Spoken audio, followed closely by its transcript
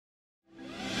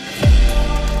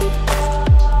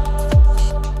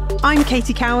I'm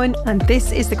Katie Cowan, and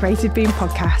this is the Creative Boom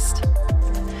Podcast.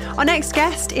 Our next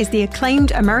guest is the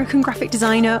acclaimed American graphic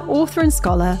designer, author and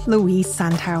scholar, Louise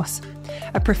Sandhaus.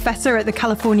 A professor at the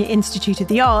California Institute of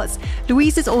the Arts,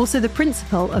 Louise is also the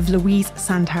principal of Louise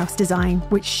Sandhaus Design,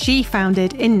 which she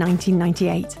founded in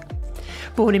 1998.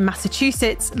 Born in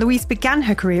Massachusetts, Louise began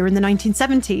her career in the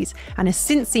 1970s and has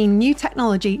since seen new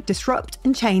technology disrupt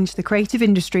and change the creative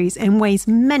industries in ways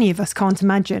many of us can't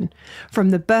imagine, from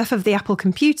the birth of the Apple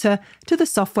computer to the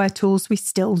software tools we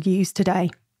still use today.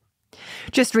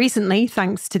 Just recently,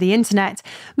 thanks to the internet,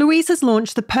 Louise has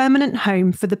launched the permanent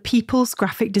home for the People's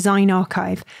Graphic Design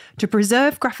Archive to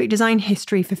preserve graphic design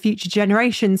history for future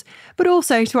generations, but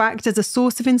also to act as a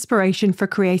source of inspiration for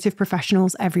creative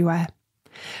professionals everywhere.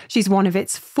 She's one of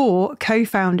its 4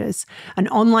 co-founders, an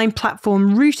online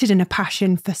platform rooted in a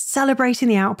passion for celebrating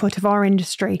the output of our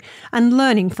industry and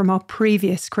learning from our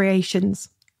previous creations.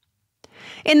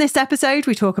 In this episode,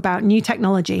 we talk about new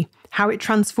technology, how it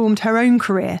transformed her own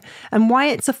career, and why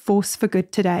it's a force for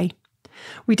good today.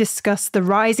 We discuss the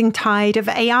rising tide of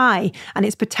AI and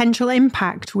its potential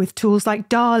impact with tools like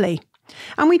DALL-E.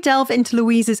 And we delve into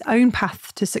Louise's own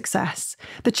path to success,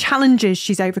 the challenges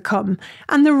she's overcome,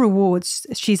 and the rewards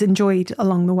she's enjoyed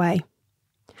along the way.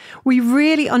 We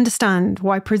really understand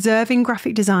why preserving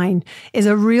graphic design is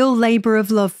a real labour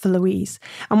of love for Louise,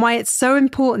 and why it's so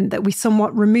important that we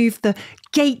somewhat remove the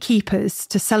gatekeepers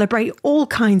to celebrate all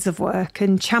kinds of work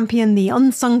and champion the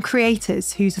unsung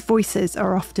creators whose voices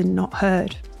are often not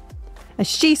heard. As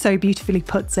she so beautifully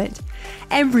puts it,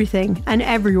 everything and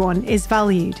everyone is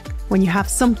valued when you have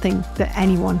something that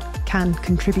anyone can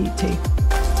contribute to.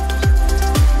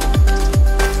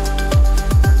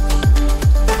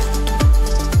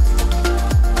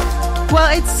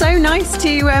 Well, it's so nice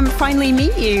to finally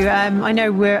meet you. I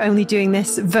know we're only doing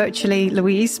this virtually,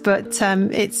 Louise, but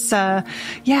it's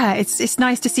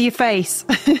nice to see your face.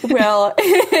 Well,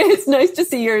 it's nice to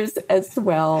see yours as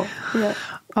well. Yeah.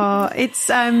 How are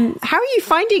you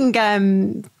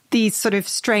finding these sort of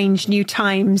strange new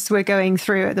times we're going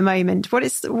through at the moment?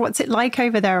 What's it like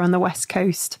over there on the West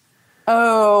Coast?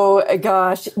 Oh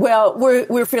gosh. Well,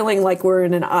 we're feeling like we're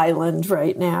in an island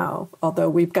right now, although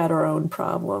we've got our own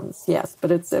problems. Yes,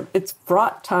 but it's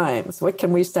fraught times. What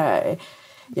can we say?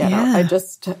 No,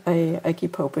 I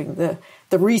keep hoping the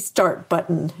restart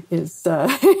button is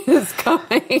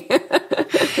coming.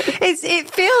 It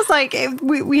feels like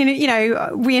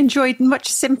we enjoyed much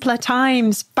simpler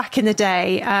times back in the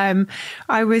day.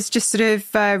 I was just sort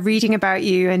of reading about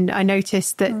you, and I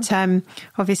noticed that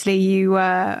obviously you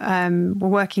were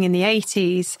working in the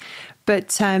 80s,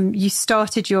 but you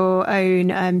started your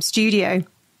own studio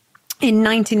in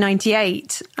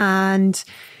 1998, and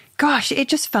gosh, it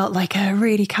just felt like a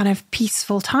really kind of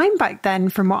peaceful time back then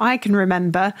from what I can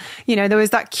remember. You know, there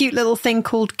was that cute little thing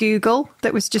called Google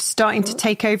that was just starting to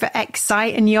take over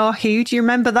Excite and Yahoo. Do you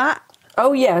remember that?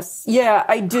 Oh, yes. Yeah,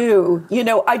 I do. You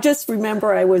know, I just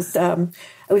remember I was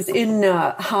in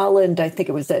Holland, I think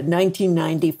it was at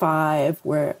 1995,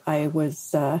 where I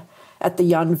was at the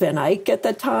Jan van Eyck at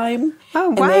the time.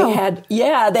 Oh, wow. And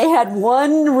they had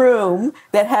one room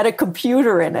that had a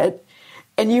computer in it.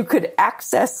 And you could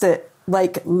access it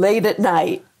like late at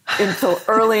night until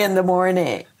early in the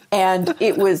morning. And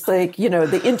it was like,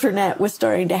 the internet was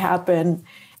starting to happen.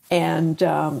 And,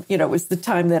 it was the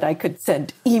time that I could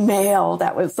send email.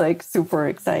 That was like super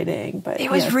exciting. But it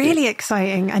was really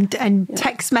exciting. And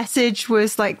text message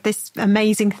was like this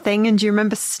amazing thing. And do you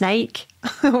remember Snake?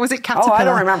 Or was it Caterpillar? Oh, I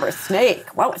don't remember Snake.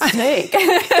 What was Snake?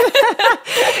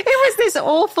 It was this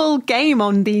awful game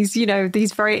on these,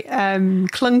 these very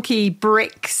clunky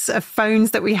bricks of phones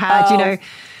that we had,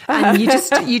 and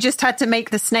you just had to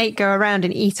make the snake go around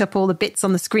and eat up all the bits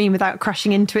on the screen without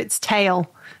crashing into its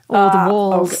tail or the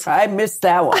walls. Okay. I missed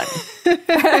that one.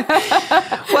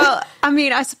 Well, I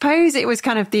mean, I suppose it was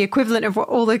kind of the equivalent of what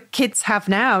all the kids have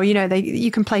now.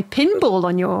 You can play pinball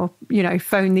on your,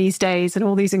 phone these days and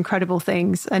all these incredible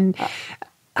things. And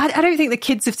I don't think the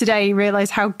kids of today realize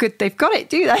how good they've got it,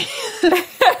 do they?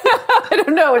 I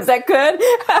don't know. Is that good?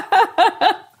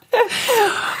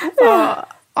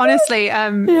 Honestly,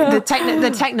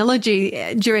 the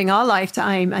technology during our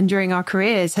lifetime and during our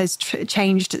careers has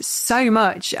changed so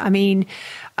much. I mean,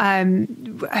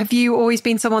 have you always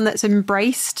been someone that's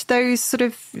embraced those sort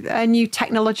of new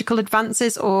technological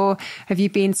advances, or have you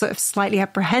been sort of slightly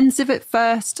apprehensive at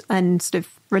first and sort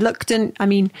of reluctant? I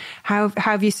mean, how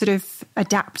have you sort of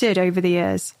adapted over the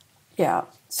years? Yeah.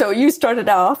 So you started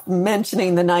off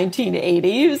mentioning the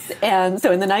 1980s. And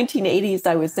so in the 1980s,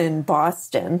 I was in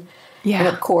Boston. Yeah. And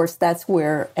of course, that's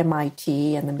where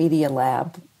MIT and the Media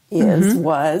Lab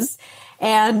was.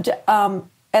 And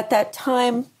at that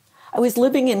time, I was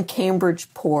living in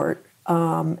Cambridgeport,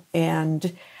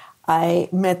 and I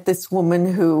met this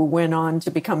woman who went on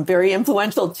to become very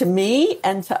influential to me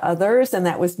and to others, and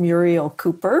that was Muriel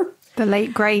Cooper. The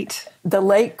late,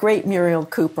 great Muriel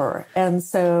Cooper. And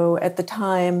so at the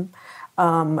time,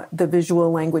 the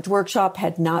visual language workshop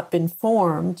had not been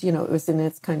formed. You know, it was in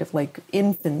its kind of like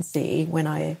infancy when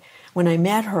I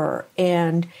met her.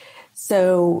 And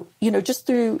so, you know, just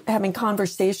through having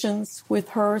conversations with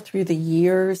her through the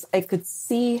years, I could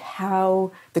see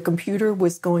how the computer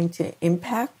was going to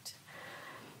impact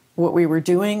what we were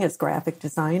doing as graphic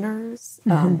designers,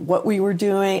 what we were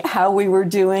doing, how we were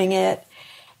doing it.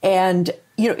 And,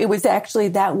 you know, it was actually,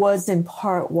 that was in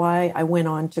part why I went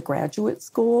on to graduate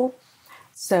school.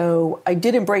 So I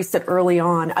did embrace it early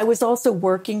on. I was also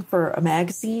working for a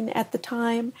magazine at the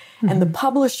time, and the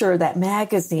publisher of that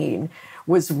magazine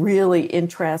was really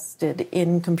interested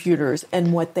in computers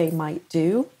and what they might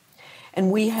do.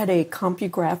 And we had a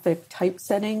CompuGraphic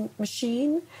typesetting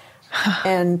machine,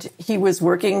 and he was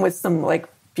working with some like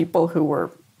people who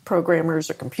were programmers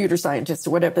or computer scientists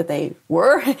or whatever they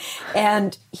were.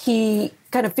 And he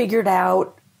kind of figured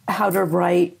out how to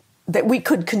write that we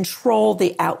could control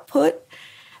the output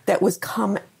that was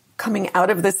coming out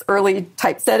of this early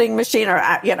typesetting machine, or,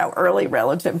 you know, early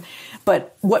relative,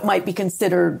 but what might be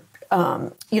considered,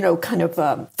 you know, kind of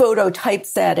photo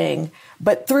typesetting,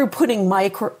 but through putting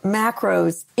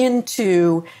macros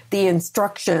into the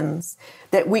instructions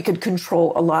that we could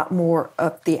control a lot more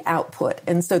of the output.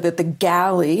 And so that the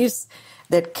galleys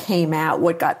that came out,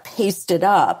 what got pasted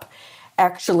up,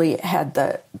 actually had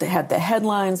the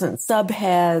headlines and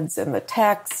subheads and the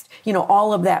text, you know,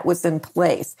 all of that was in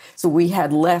place. So we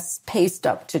had less paste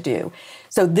up to do.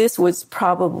 So this was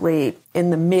probably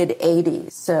in the mid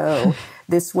 80s. So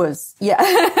this was,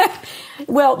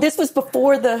 well, this was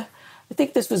before I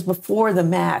think this was before the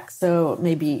Mac. So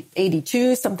maybe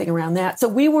 82, something around that. So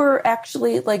we were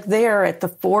actually like there at the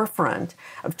forefront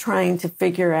of trying to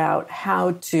figure out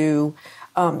how to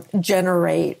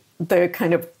generate the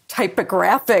kind of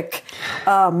typographic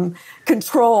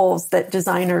controls that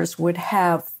designers would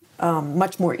have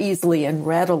much more easily and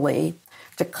readily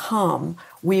to come.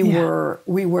 We were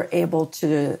able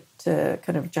to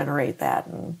kind of generate that,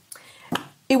 and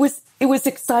it was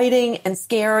exciting and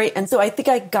scary. And so I think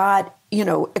I got, you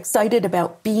know, excited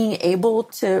about being able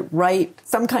to write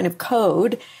some kind of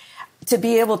code to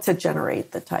be able to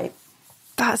generate the type.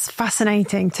 That's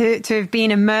fascinating to have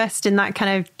been immersed in that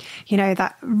kind of, you know,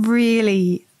 that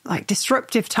really like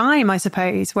disruptive time, I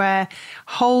suppose, where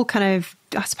whole kind of,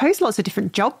 I suppose lots of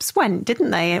different jobs went, didn't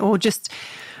they? Or just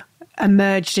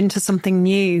emerged into something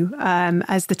new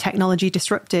as the technology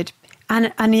disrupted.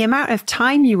 And the amount of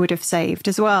time you would have saved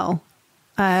as well.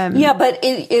 Yeah, but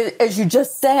as you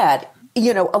just said,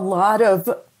 you know, a lot of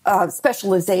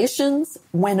specializations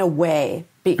went away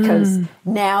because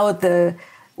now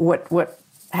what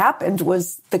happened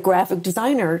was the graphic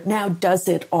designer now does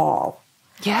it all.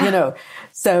 Yeah. You know,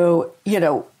 so, you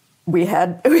know, we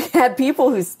had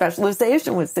people whose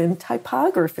specialization was in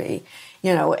typography,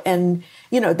 you know, and,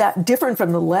 you know, that different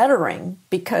from the lettering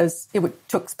because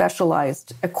took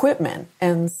specialized equipment.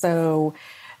 And so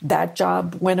that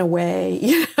job went away,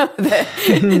 you know,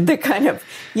 the kind of,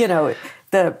 you know,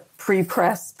 the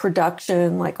pre-press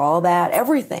production, like all that,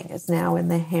 everything is now in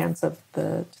the hands of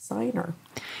the designer.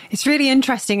 It's really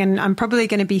interesting, and I'm probably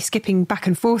going to be skipping back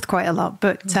and forth quite a lot.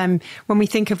 But when we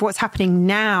think of what's happening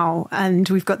now, and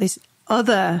we've got this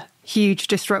other huge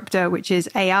disruptor, which is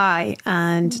AI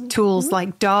and tools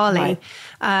like DALL-E,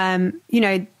 you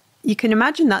know, you can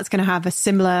imagine that's going to have a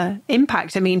similar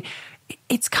impact. I mean,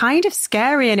 it's kind of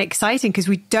scary and exciting because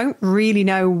we don't really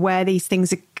know where these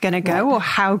things are going to go or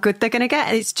how good they're going to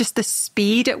get. It's just the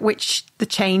speed at which the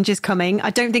change is coming. I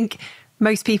don't think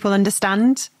most people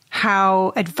understand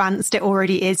how advanced it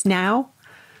already is now.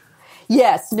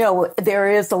 Yes, no, there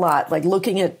is a lot. Like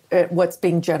looking at what's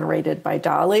being generated by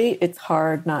DALL-E, it's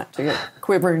hard not to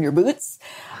quiver in your boots.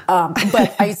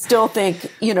 But I still think,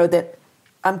 you know, that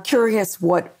I'm curious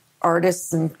what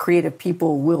artists and creative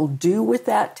people will do with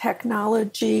that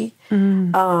technology.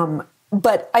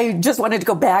 But I just wanted to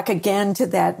go back again to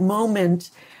that moment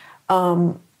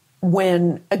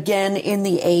when, again, in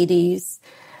the 80s,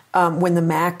 when the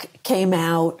Mac came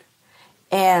out,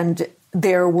 and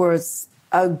there was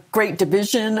a great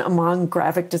division among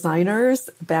graphic designers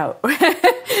about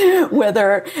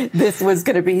whether this was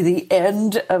going to be the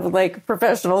end of like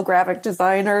professional graphic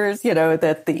designers, you know,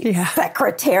 that the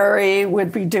secretary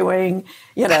would be doing,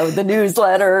 you know, the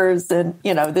newsletters and,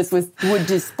 you know, this would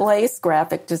displace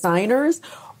graphic designers,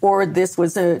 or this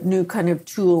was a new kind of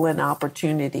tool and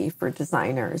opportunity for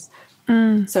designers.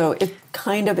 So it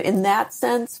kind of, in that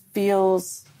sense,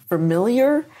 feels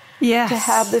familiar to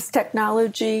have this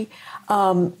technology.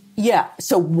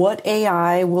 So what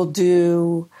AI will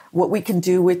do, what we can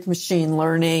do with machine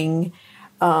learning,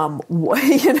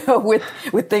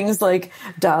 with things like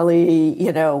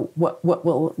DALL-E, what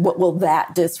will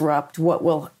that disrupt? What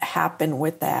will happen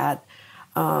with that?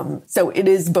 So it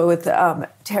is both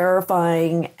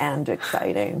terrifying and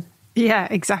exciting. Yeah,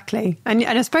 exactly. And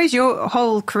I suppose your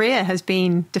whole career has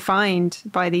been defined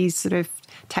by these sort of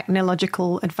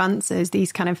technological advances,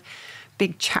 these kind of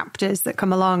big chapters that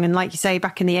come along. And like you say,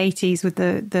 back in the 80s with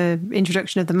the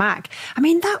introduction of the Mac, I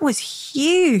mean, that was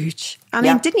huge. I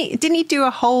mean, didn't he do a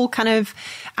whole kind of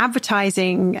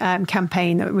advertising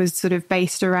campaign that was sort of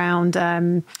based around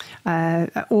Orwell's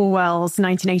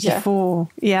 1984?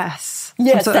 Yes.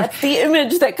 Yes, that's the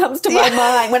image that comes to my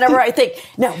mind whenever I think,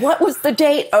 now, what was the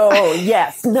date? Oh,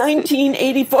 yes,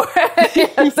 1984.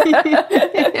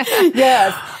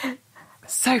 Yes.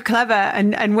 So clever.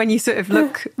 And when you sort of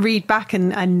read back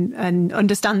and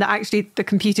understand that actually the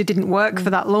computer didn't work for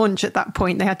that launch at that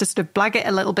point, they had to sort of blag it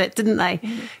a little bit, didn't they?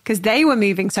 Because they were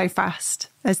moving so fast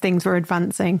as things were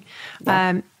advancing.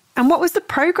 Yeah. And what was the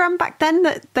program back then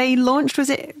that they launched? Was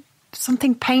it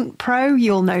something Paint Pro?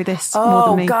 You'll know this more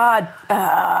than me. Oh, God.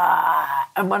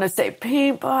 I want to say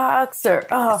Paintbox or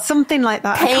something like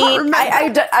that. Paint.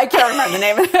 I can't remember the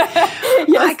name of it.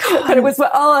 Yes, but it was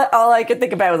all I could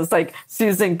think about was like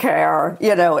Susan Kerr,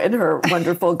 and her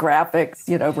wonderful graphics,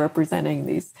 representing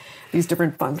these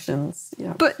different functions.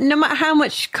 Yeah. But no matter how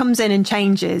much comes in and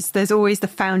changes, there's always the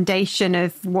foundation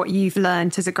of what you've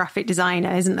learned as a graphic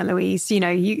designer, isn't there, Louise?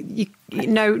 No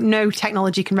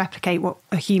technology can replicate what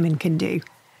a human can do.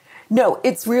 No,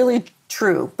 it's really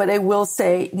true. But I will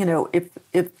say,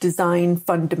 if design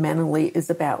fundamentally is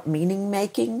about meaning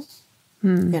making,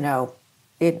 and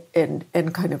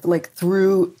kind of like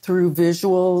through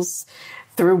visuals,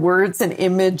 through words and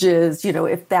images,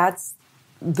 if that's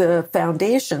the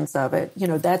foundations of it,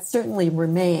 that certainly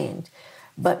remained.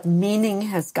 But meaning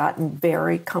has gotten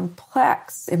very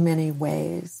complex in many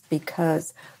ways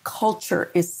because culture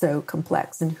is so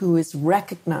complex and who is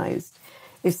recognized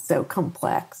is so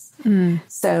complex.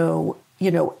 So,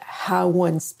 how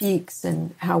one speaks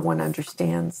and how one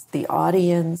understands the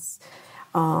audience,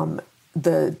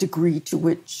 the degree to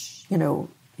which,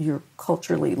 you're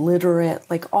culturally literate,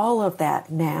 like all of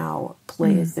that now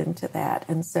plays into that.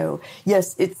 And so,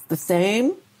 yes, it's the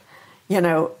same,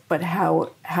 but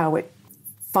how it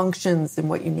functions and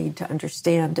what you need to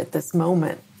understand at this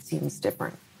moment seems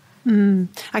different.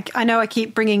 I know I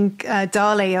keep bringing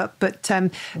DALL-E up, but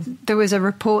there was a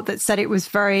report that said it was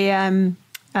very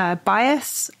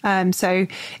biased. So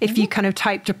if you kind of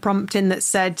typed a prompt in that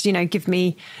said, give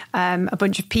me a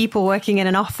bunch of people working in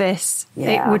an office,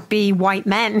 it would be white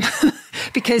men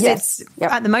because it's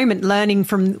at the moment learning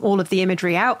from all of the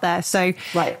imagery out there. So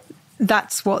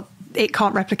that's what it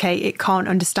can't replicate. It can't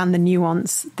understand the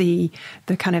nuance, the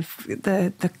kind of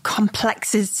the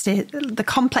complexity, the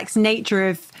complex nature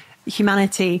of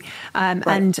humanity,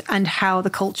 and how the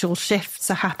cultural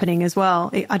shifts are happening as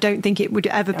well. I don't think it would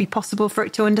ever be possible for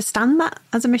it to understand that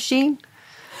as a machine.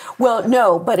 Well,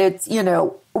 no, but it's,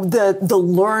 the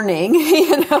learning,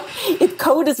 if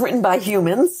code is written by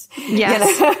humans,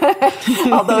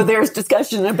 although there's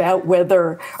discussion about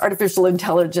whether artificial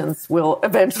intelligence will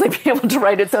eventually be able to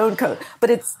write its own code, but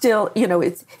it's still,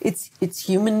 it's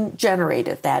human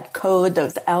generated. That code,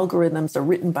 those algorithms are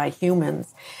written by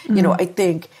humans. I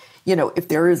think, if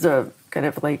there is a kind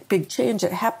of like big change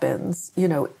that happens,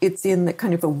 it's in the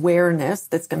kind of awareness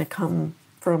that's going to come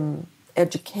from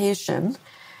education,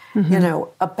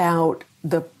 about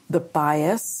the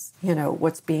bias,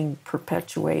 what's being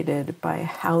perpetuated by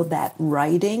how that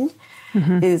writing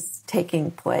is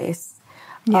taking place.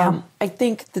 Yeah. I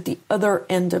think that the other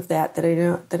end of that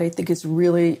I think is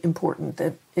really important,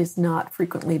 that is not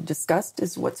frequently discussed,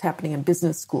 is what's happening in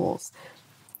business schools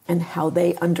and how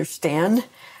they understand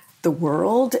the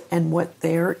world and what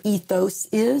their ethos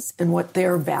is and what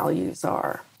their values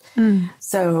are.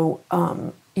 So,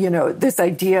 this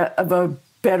idea of a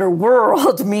better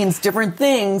world means different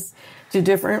things to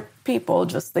different people.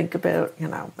 Just think about,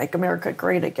 make America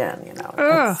great again,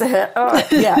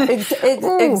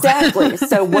 exactly.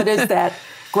 So what does that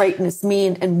greatness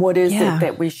mean? And what is it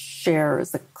that we share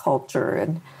as a culture?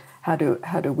 And how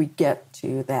do we get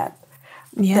to that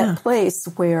place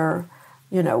where,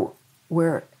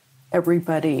 where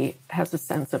everybody has a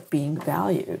sense of being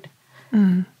valued?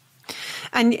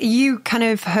 And you kind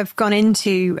of have gone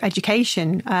into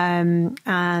education,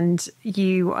 and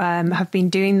you have been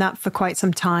doing that for quite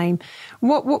some time.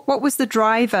 What was the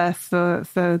driver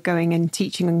for going and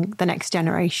teaching the next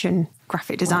generation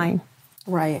graphic design?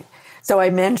 Right. So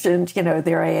I mentioned,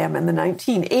 there I am in the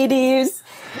 1980s,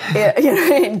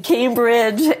 in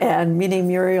Cambridge, and meeting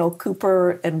Muriel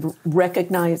Cooper and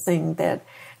recognizing that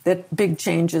big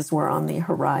changes were on the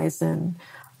horizon.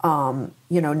 Not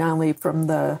only from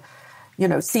the,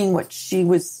 seeing what she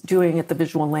was doing at the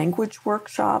visual language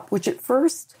workshop, which at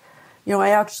first, I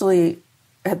actually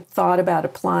had thought about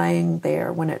applying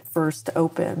there when it first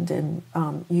opened. And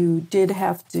you did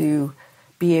have to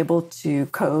be able to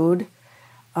code.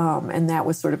 And that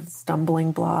was sort of the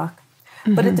stumbling block.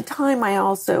 Mm-hmm. But at the time,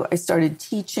 I started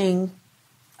teaching.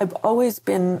 I've always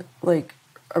been like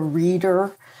a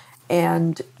reader.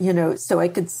 And, so I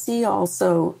could see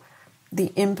also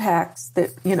the impacts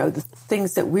that, the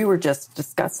things that we were just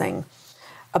discussing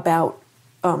about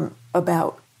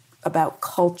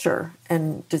culture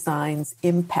and design's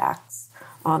impacts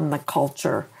on the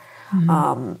culture,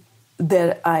 mm-hmm.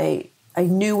 That I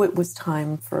knew it was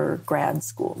time for grad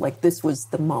school. Like this was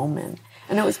the moment.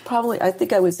 And it was I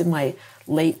think I was in my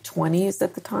late 20s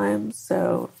at the time.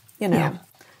 So, it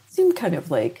seemed kind of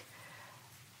like,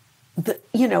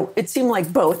 it seemed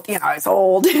like both, I was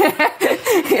old,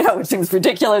 which seems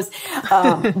ridiculous.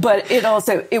 But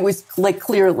it was like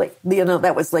clearly,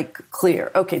 that was like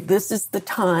clear. Okay, this is the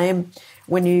time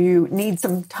when you need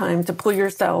some time to pull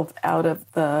yourself out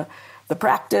of the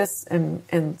practice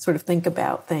and sort of think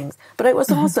about things. But I was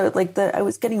mm-hmm. also like I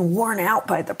was getting worn out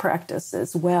by the practice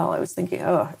as well. I was thinking,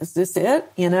 oh, is this it?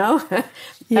 I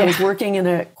was working in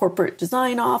a corporate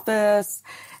design office,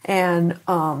 and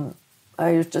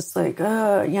I was just like,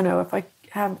 if I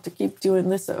have to keep doing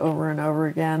this over and over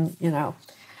again, I'm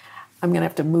going to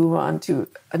have to move on to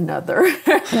another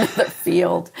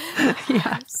field.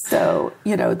 Yeah. So,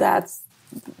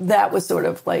 that was sort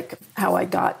of like how I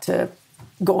got to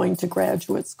going to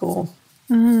graduate school.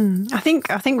 I think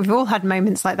we've all had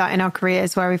moments like that in our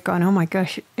careers where we've gone, oh my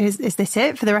gosh, is this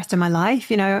it for the rest of my life?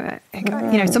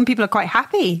 Some people are quite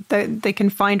happy that they can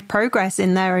find progress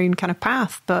in their own kind of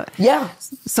path, but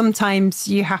sometimes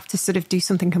you have to sort of do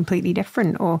something completely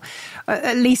different, or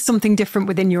at least something different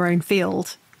within your own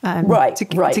field. To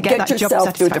get that job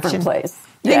satisfaction to a different place.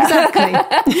 Yeah. Exactly.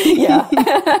 Yeah.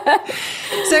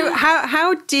 So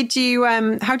how did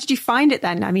you find it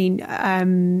then? I mean,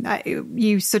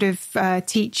 you sort of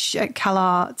teach at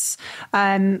CalArts.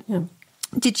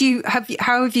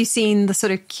 How have you seen the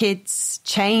sort of kids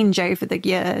change over the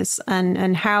years,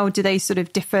 and how do they sort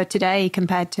of differ today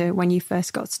compared to when you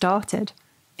first got started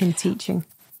in teaching?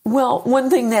 Well, one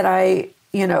thing that I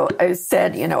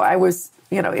said, I was,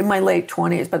 in my late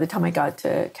 20s. By the time I got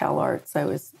to CalArts, I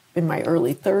was in my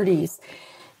early 30s,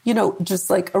 just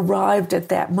like arrived at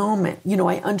that moment.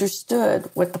 I understood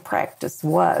what the practice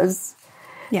was,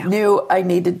 knew I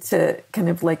needed to kind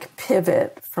of like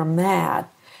pivot from that,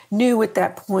 knew at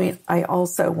that point I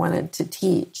also wanted to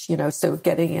teach, so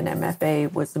getting an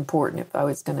MFA was important if I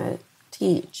was going to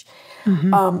teach.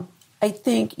 Mm-hmm. I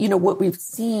think, what we've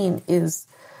seen is,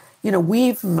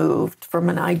 we've moved from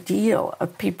an ideal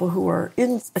of people who are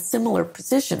in a similar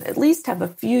position, at least have a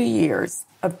few years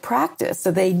of practice so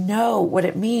they know what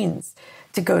it means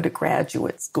to go to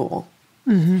graduate school.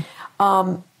 Mm-hmm.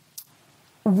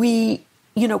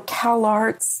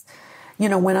 CalArts,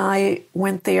 when I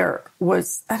went there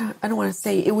was, I don't want to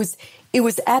say, it was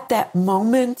at that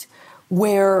moment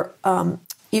where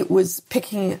it was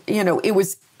picking, it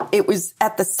was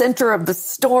at the center of the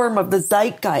storm of the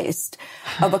zeitgeist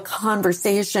of a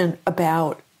conversation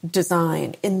about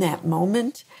design in that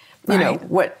moment.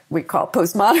 What we call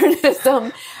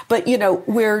postmodernism, but,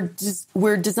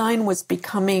 where design was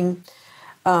becoming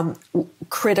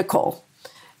critical,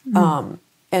 and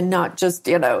not just,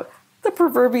 the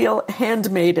proverbial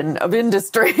handmaiden of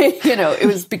industry. It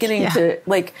was beginning to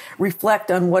like reflect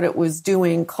on what it was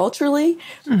doing culturally,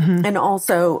 mm-hmm. and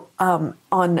also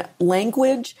on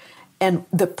language and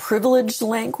the privileged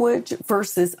language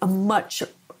versus a much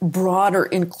broader,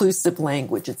 inclusive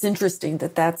language. It's interesting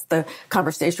that that's the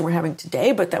conversation we're having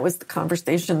today, but that was the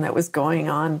conversation that was going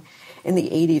on in the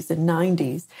 80s and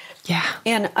 90s. Yeah.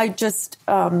 And I just,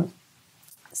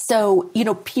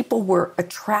 people were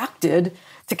attracted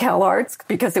to CalArts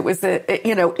because it was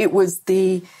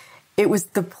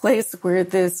the place where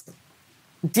this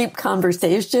deep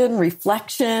conversation,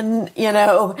 reflection,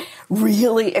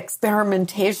 really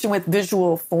experimentation with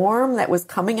visual form that was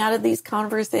coming out of these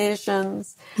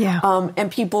conversations. Yeah.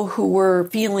 And people who were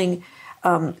feeling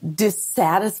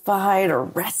dissatisfied or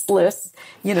restless,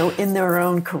 in their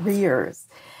own careers.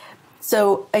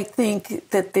 So I think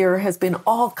that there has been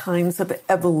all kinds of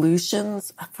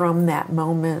evolutions from that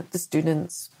moment. The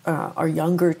students are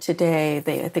younger today.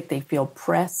 I think they feel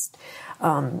pressed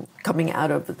coming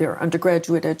out of their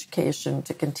undergraduate education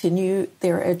to continue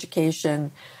their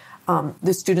education.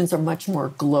 The students are much more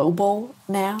global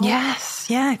now. Yes,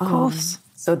 yeah, of course.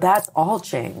 So that's all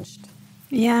changed.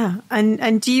 Yeah,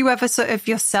 and do you ever sort of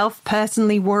yourself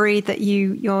personally worry that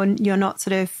you're not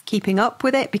sort of keeping up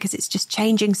with it because it's just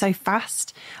changing so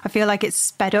fast? I feel like it's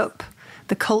sped up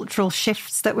the cultural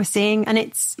shifts that we're seeing, and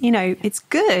it's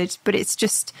good, but it's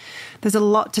just there's a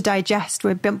lot to digest.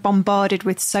 We're bombarded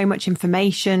with so much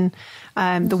information.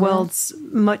 The world's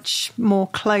much more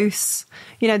close.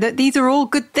 That these are all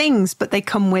good things, but they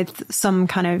come with some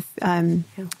kind of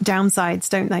downsides,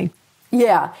 don't they?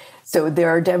 Yeah. So there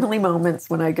are definitely moments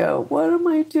when I go, what am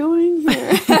I doing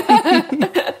here?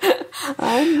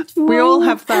 We all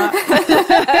have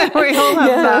that. We all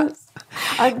have that.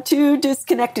 I'm too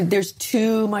disconnected. There's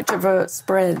too much of a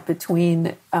spread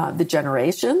between the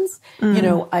generations.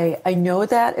 I know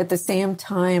that. At the same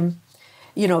time,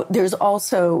 there's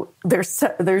also, there's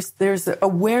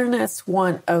awareness,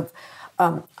 one of,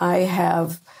 I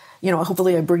have,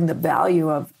 hopefully I bring the value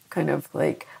of kind of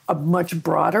like a much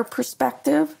broader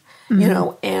perspective,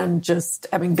 and just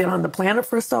having been on the planet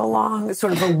for so long,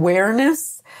 sort of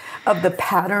awareness of the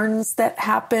patterns that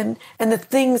happen and the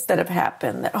things that have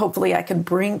happened that hopefully I can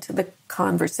bring to the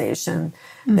conversation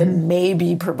that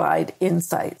maybe provide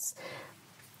insights.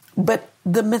 But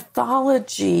the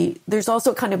mythology, there's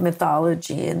also kind of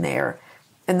mythology in there.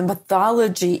 And the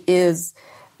mythology is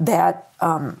that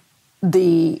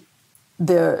the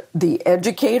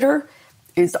educator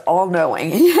is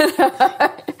all-knowing.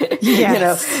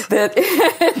 Yes.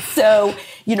 So,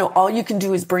 all you can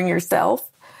do is bring yourself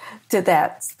to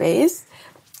that space.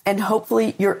 And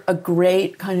hopefully you're a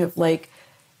great kind of like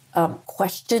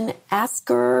question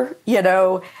asker,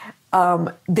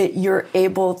 that you're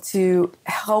able to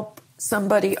help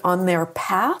somebody on their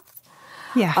path.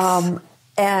 Yes.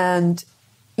 And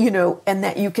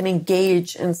that you can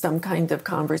engage in some kind of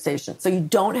conversation. So you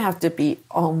don't have to be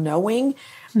all-knowing.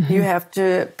 You have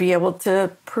to be able to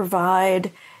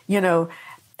provide,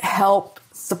 help,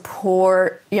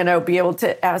 support, be able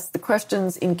to ask the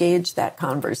questions, engage that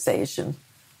conversation.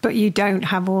 But you don't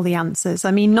have all the answers.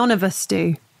 I mean, none of us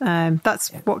do. That's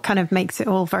what kind of makes it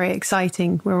all very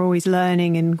exciting. We're always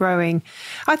learning and growing.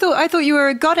 I thought you were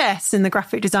a goddess in the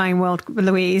graphic design world,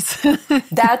 Louise.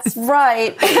 That's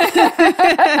right.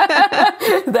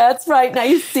 That's right. Now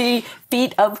you see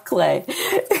feet of clay.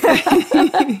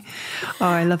 Oh,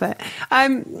 I love it.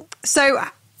 So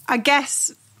I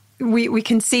guess we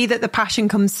can see that the passion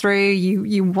comes through.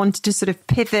 You wanted to sort of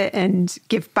pivot and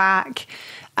give back.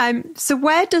 So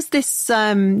where does this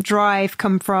drive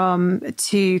come from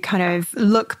to kind of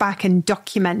look back and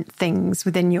document things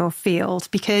within your field?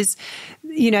 Because,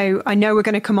 I know we're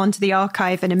going to come on to the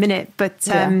archive in a minute, but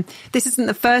this isn't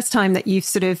the first time that you've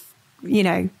sort of,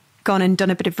 gone and done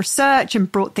a bit of research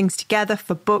and brought things together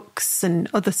for books and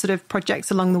other sort of projects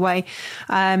along the way.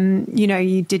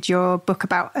 You did your book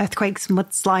about earthquakes,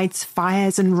 mudslides,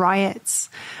 fires and riots,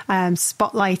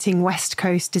 spotlighting West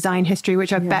Coast design history,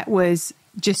 which I bet was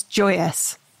just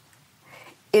joyous.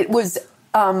 It was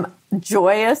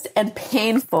joyous and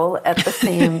painful at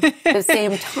the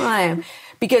same time,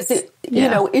 because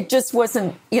it just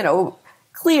wasn't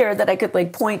clear that I could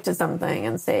like point to something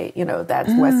and say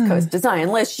that's West Coast design,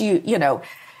 unless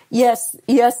yes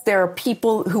there are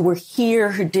people who were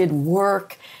here who did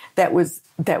work that was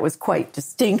quite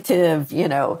distinctive.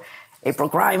 April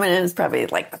Greiman is probably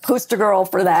like the poster girl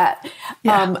for that.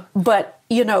 But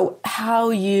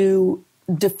how you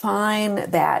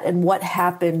define that and what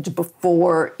happened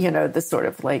before, the sort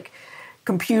of like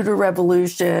computer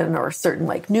revolution or certain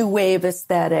like new wave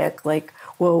aesthetic, like,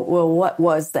 well, what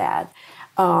was that?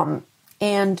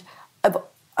 And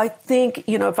I think,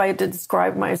 if I had to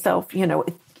describe myself,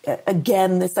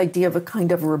 again, this idea of a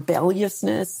kind of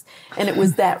rebelliousness, and it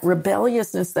was that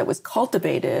rebelliousness that was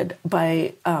cultivated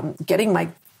by getting my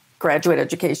graduate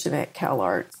education at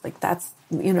CalArts. Like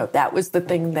that was the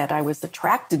thing that I was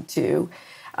attracted to,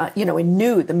 and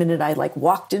knew the minute I like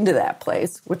walked into that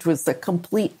place, which was a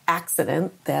complete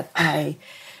accident that I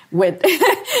went to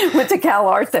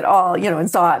CalArts at all, and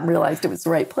saw it and realized it was the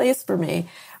right place for me.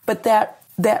 But that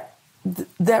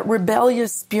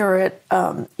rebellious spirit,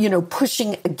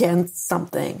 pushing against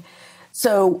something.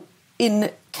 So,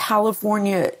 in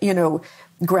California,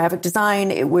 graphic design,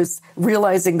 it was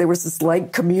realizing there was this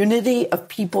like community of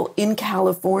people in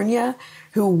California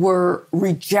who were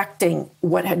rejecting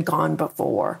what had gone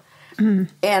before.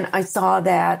 And I saw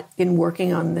that in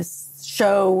working on this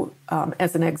show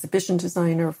as an exhibition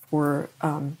designer for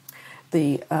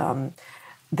the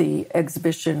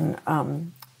exhibition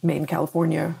Made in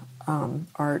California,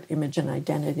 Art, Image, and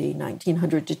Identity,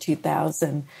 1900 to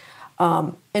 2000,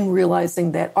 and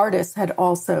realizing that artists had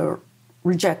also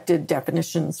rejected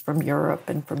definitions from Europe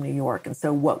and from New York, and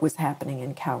so what was happening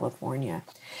in California.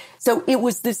 So it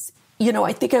was this,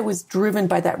 I think I was driven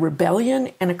by that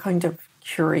rebellion and a kind of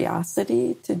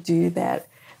curiosity to do that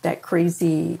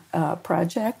crazy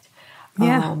project.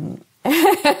 Yeah. And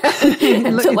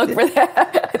to look for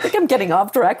that. I think I'm getting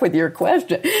off track with your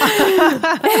question. Well,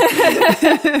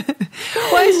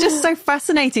 it's just so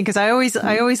fascinating because I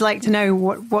always like to know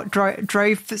what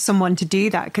drove someone to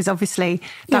do that, because obviously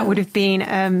that would have been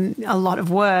a lot of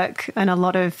work and a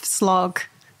lot of slog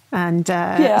and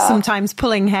sometimes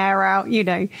pulling hair out,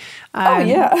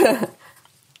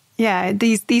 Yeah,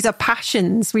 these are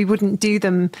passions. We wouldn't do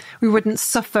them. We wouldn't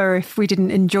suffer if we didn't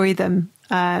enjoy them.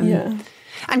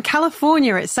 And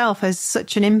California itself has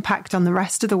such an impact on the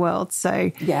rest of the world.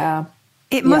 So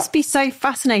it must be so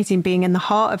fascinating being in the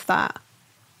heart of that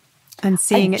and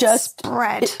seeing it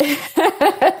spread.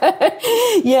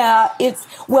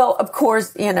 Of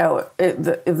course,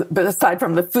 but aside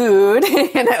from the food,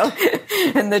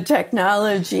 and the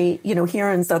technology,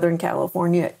 here in Southern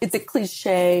California, it's a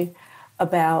cliche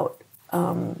about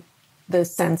the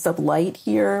sense of light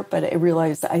here, but I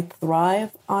realize I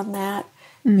thrive on that.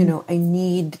 I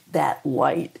need that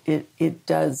light. It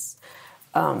does.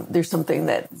 There's something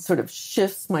that sort of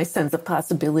shifts my sense of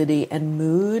possibility and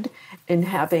mood in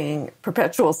having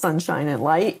perpetual sunshine and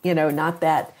light, not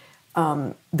that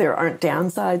there aren't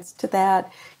downsides to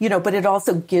that, but it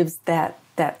also gives that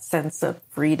sense of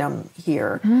freedom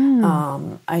here.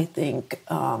 I think,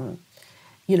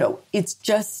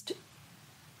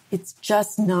 it's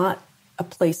just not a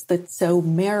place that's so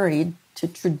married to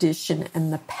tradition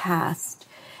and the past.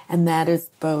 And that is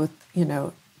both,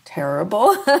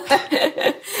 terrible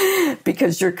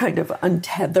because you're kind of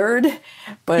untethered,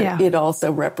 but it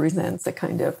also represents a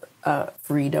kind of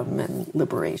freedom and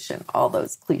liberation, all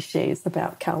those cliches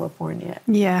about California.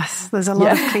 Yes, there's a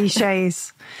lot of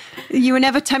cliches. You were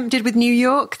never tempted with New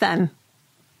York then?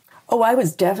 Oh, I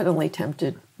was definitely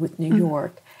tempted with New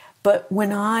York. But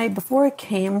before I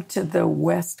came to the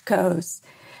West Coast,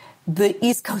 the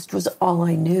East Coast was all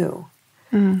I knew.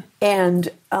 And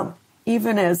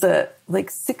even as a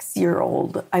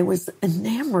 6-year-old, I was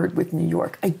enamored with New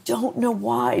York. I don't know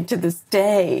why to this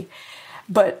day,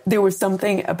 but there was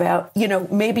something about,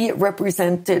 maybe it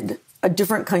represented a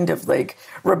different kind of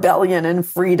rebellion and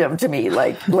freedom to me.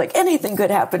 Like anything could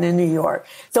happen in New York.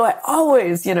 So I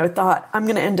always, thought I'm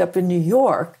going to end up in New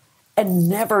York, and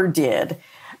never did.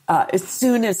 As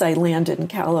soon as I landed in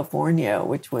California,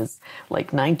 which was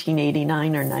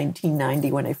 1989 or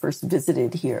 1990 when I first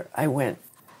visited here, I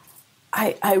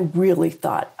really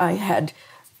thought I had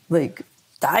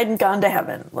died and gone to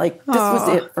heaven. This was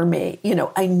it for me.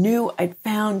 I knew I'd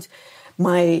found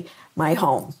my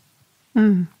home.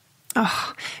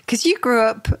 Oh, because you grew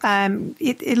up,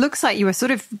 it looks like you were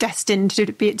sort of destined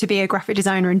to be a graphic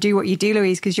designer and do what you do,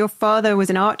 Louise, because your father was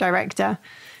an art director.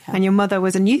 And your mother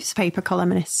was a newspaper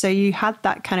columnist. So you had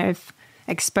that kind of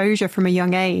exposure from a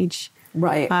young age.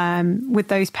 Right. With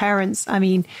those parents. I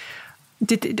mean,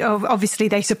 obviously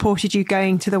they supported you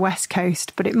going to the West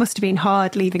Coast, but it must have been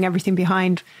hard leaving everything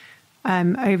behind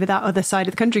over that other side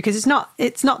of the country. Because it's not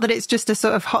that it's just a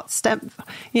sort of hot step,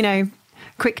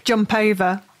 quick jump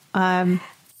over. How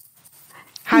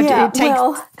did it take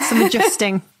some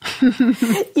adjusting?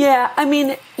 I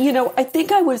mean, I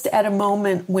think I was at a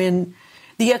moment when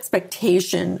the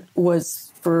expectation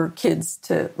was for kids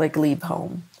to leave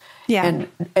home and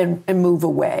move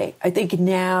away. I think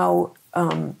now,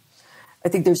 I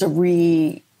think there's a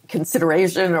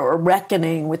reconsideration or a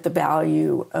reckoning with the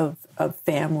value of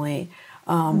family.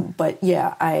 But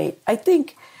I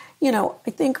think,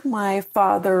 I think my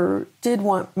father did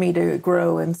want me to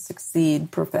grow and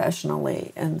succeed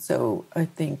professionally. And so I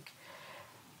think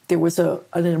there was an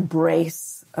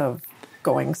embrace of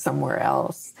going somewhere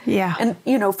else. Yeah. And,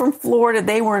 from Florida,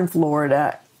 they were in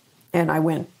Florida, and I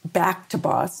went back to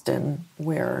Boston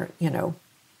where,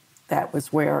 that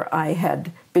was where I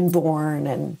had been born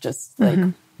and just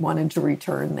wanted to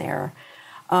return there.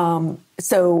 And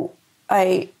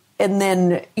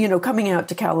then, coming out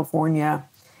to California,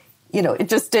 it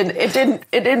just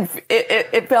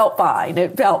it felt fine.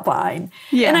 It felt fine.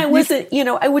 Yeah. And I wasn't,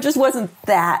 I just wasn't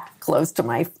that close to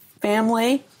my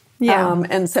family. Yeah.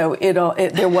 And so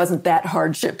there wasn't that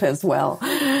hardship as well.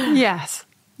 Yes.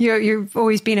 You've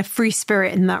always been a free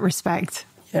spirit in that respect.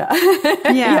 Yeah.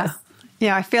 Yeah. Yes.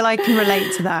 Yeah, I feel I can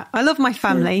relate to that. I love my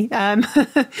family, but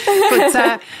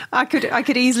I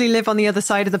could easily live on the other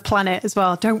side of the planet as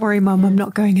well. Don't worry, Mum, I'm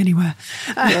not going anywhere.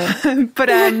 But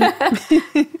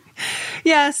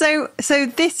yeah, so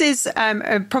this is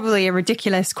probably a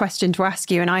ridiculous question to ask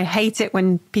you, and I hate it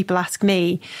when people ask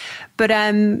me. But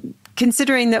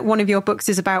considering that one of your books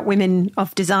is about women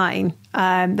of design,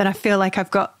 then I feel like I've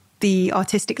got the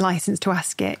artistic license to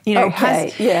ask it.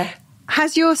 Okay,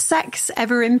 Has your sex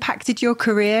ever impacted your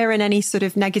career in any sort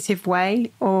of negative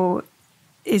way? Or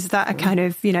is that a kind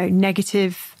of,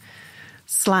 negative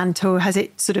slant, or has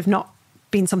it sort of not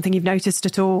been something you've noticed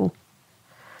at all?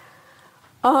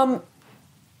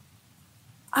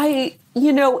 It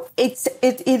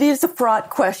is a fraught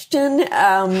question,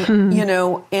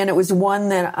 and it was one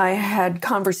that I had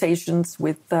conversations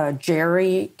with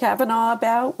Jerry Kavanaugh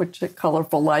about, which at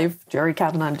Colorful Life, Jerry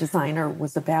Kavanaugh, designer,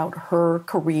 was about her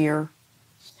career.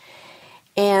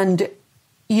 And,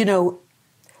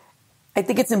 I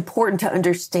think it's important to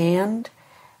understand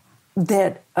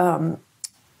that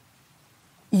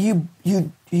you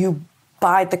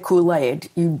buy the Kool-Aid,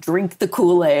 you drink the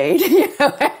Kool-Aid,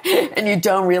 and you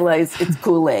don't realize it's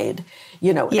Kool-Aid,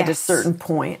 at a certain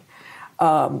point.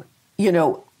 I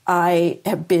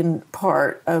have been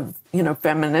part of,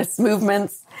 feminist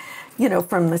movements,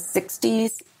 from the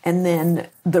 60s, and then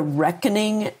the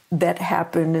reckoning that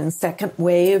happened in second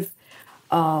wave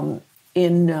in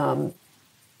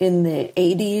the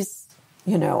 80s.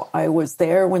 I was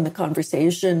there when the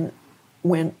conversation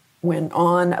went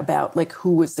on about like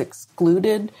who was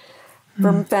excluded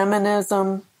from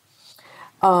feminism.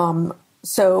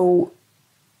 So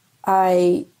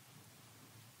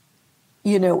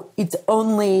it's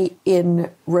only in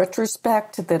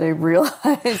retrospect that I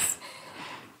realize,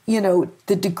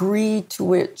 the degree to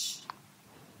which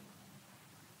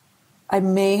I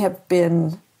may have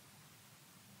been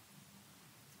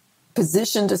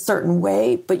positioned a certain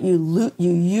way, but you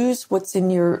use what's in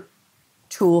your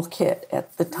toolkit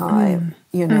at the time,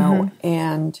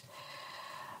 and,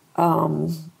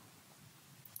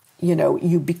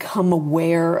 you become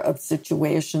aware of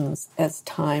situations as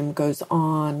time goes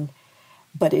on.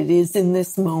 But it is in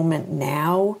this moment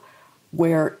now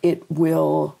where it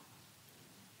will,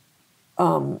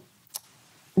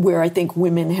 where I think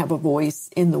women have a voice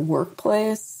in the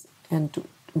workplace, and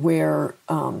where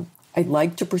I'd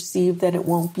like to perceive that it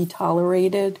won't be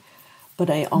tolerated. But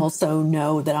I also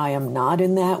know that I am not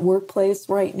in that workplace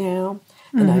right now,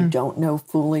 and I don't know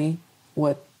fully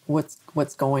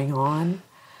what's going on.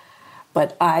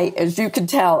 But I, as you can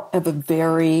tell, have a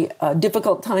very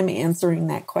difficult time answering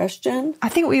that question. I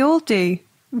think we all do.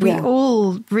 We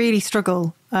all really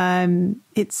struggle.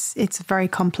 It's a very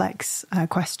complex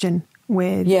question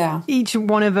with each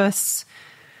one of us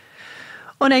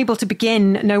unable to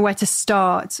begin, know where to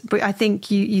start. But I think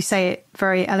you say it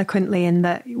very eloquently in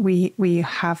that we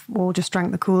have all just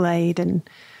drank the Kool-Aid, and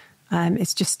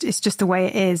it's just the way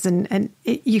it is. And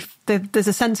there's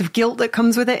a sense of guilt that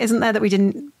comes with it, isn't there? That we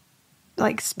didn't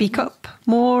speak up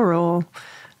more or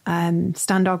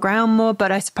stand our ground more.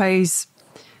 But I suppose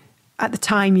at the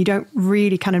time you don't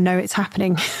really kind of know it's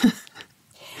happening.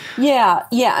 Yeah.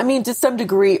 I mean, to some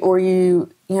degree, or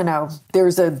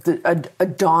there's a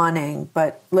dawning.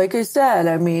 But like I said,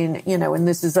 I mean, and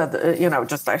this is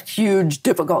just a huge,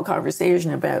 difficult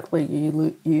conversation about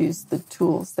you use the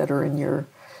tools that are in your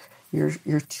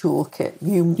toolkit.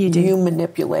 You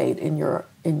manipulate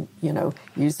in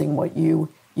using what you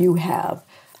have.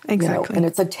 Exactly. And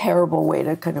it's a terrible way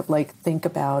to kind of think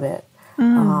about it.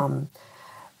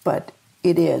 But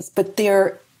it is. But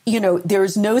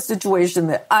there's no situation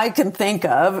that I can think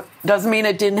of, doesn't mean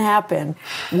it didn't happen,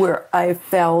 where I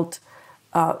felt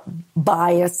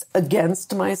bias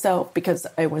against myself because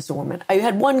I was a woman. I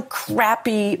had one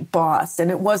crappy boss,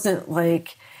 and it wasn't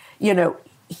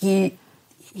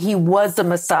he was a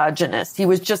misogynist. He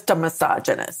was just a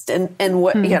misogynist. And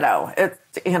what,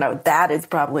 that is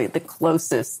probably the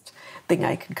closest thing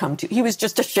I could come to. He was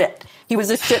just a shit. He was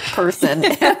a shit person.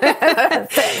 There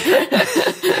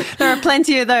are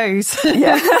plenty of those.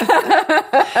 Yeah.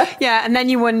 Yeah. And then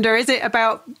you wonder, is it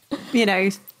about,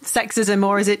 sexism,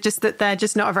 or is it just that they're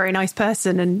just not a very nice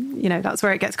person? And, that's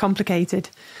where it gets complicated.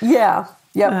 Yeah.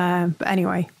 Yeah. But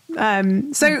anyway,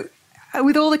 so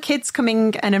with all the kids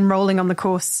coming and enrolling on the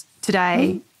course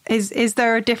today, is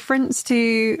there a difference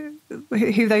to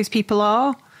who those people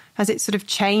are? Has it sort of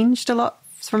changed a lot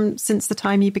since the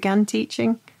time you began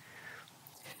teaching?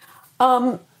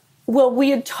 Well, we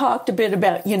had talked a bit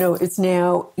about, it's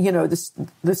now,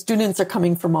 the students are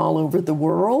coming from all over the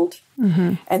world.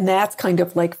 Mm-hmm. And that's kind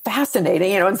of like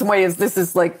fascinating. In some ways, this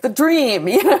is like the dream,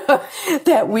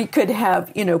 that we could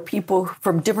have, people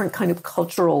from different kind of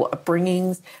cultural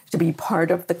upbringings to be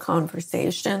part of the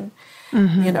conversation.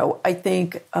 Mm-hmm. I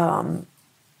think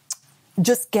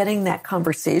just getting that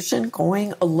conversation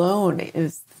going alone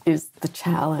is the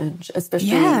challenge,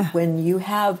 especially when you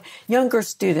have younger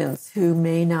students who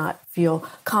may not feel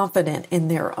confident in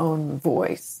their own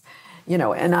voice.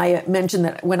 And I mentioned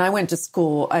that when I went to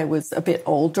school, I was a bit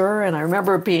older, and I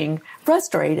remember being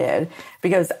frustrated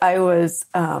because I was,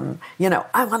 I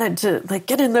wanted to like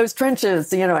get in those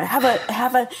trenches, and have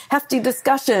a hefty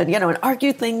discussion, and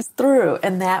argue things through.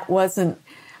 And that wasn't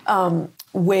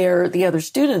where the other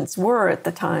students were at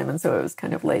the time. And so it was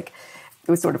kind of like, it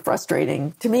was sort of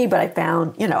frustrating to me, but I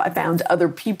found other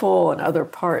people and other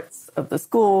parts of the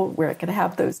school where I could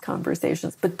have those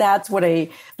conversations. But that's what I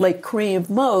like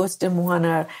crave most and want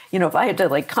to, if I had to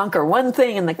like conquer one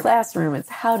thing in the classroom, it's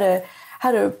how to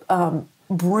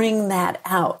bring that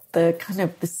out, the kind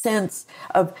of the sense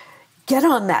of get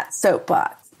on that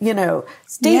soapbox,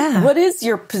 state what is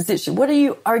your position? What are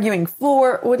you arguing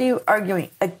for? What are you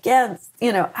arguing against?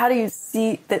 How do you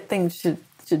see that things should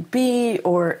be,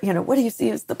 or, what do you see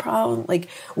as the problem? Like,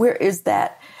 where is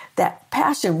that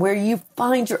passion where you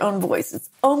find your own voice? It's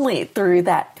only through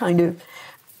that kind of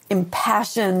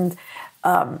impassioned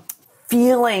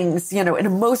feelings, and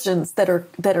emotions that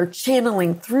are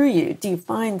channeling through you. Do you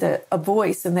find a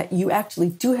voice, and that you actually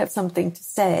do have something to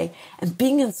say? And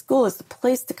being in school is the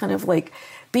place to kind of like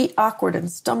be awkward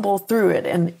and stumble through it,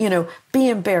 and be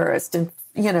embarrassed, and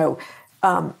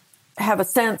have a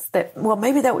sense that, well,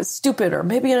 maybe that was stupid, or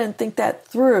maybe I didn't think that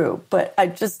through, but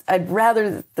I'd rather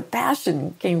that the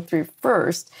passion came through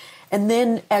first. And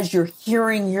then as you're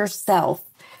hearing yourself,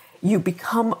 you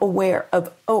become aware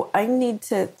of, oh, I need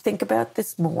to think about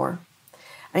this more.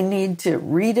 I need to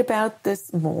read about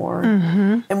this more.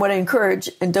 Mm-hmm. And what I encourage,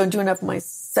 and don't do enough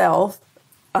myself,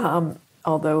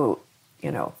 although,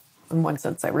 in one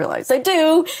sense I realize I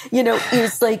do,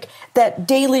 is like that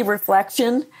daily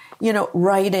reflection,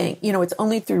 writing, it's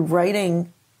only through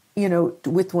writing,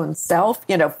 with oneself,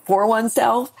 for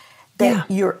oneself, that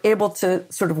you're able to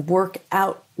sort of work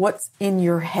out what's in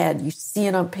your head. You see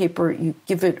it on paper, you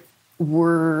give it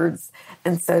words,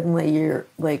 and suddenly you're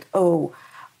like, oh,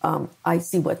 I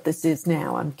see what this is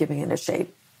now. I'm giving it a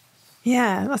shape.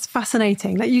 Yeah, that's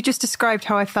fascinating. Like you just described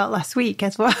how I felt last week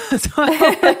as well.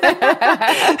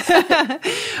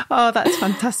 Oh, that's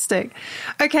fantastic.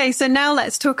 Okay, so now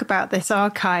let's talk about this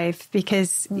archive,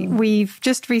 because we've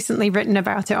just recently written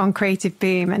about it on Creative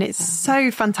Boom, and it's so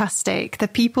fantastic. The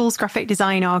People's Graphic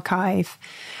Design Archive.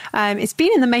 It's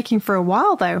been in the making for a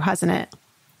while, though, hasn't it?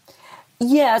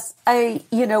 Yes,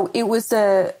 it was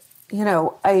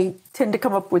I tend to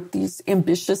come up with these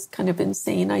ambitious, kind of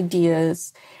insane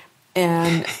ideas.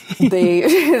 And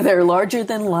they're larger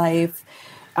than life,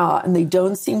 and they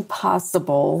don't seem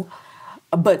possible.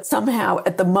 But somehow,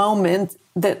 at the moment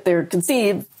that they're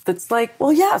conceived, it's like,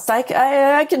 well, yes,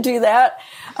 I can do that.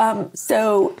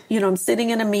 So, I'm sitting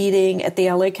in a meeting at the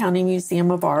LA County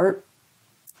Museum of Art,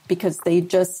 because they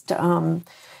just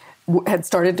had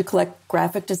started to collect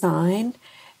graphic design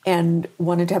and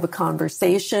wanted to have a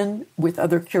conversation with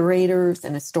other curators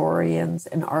and historians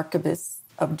and archivists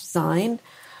of design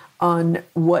on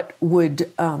what would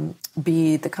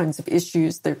be the kinds of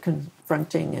issues they're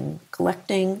confronting in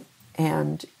collecting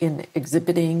and in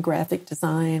exhibiting graphic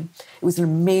design. It was an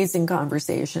amazing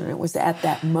conversation. It was at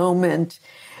that moment,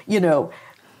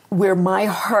 where my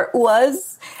heart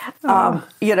was.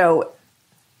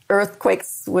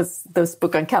 Earthquakes was this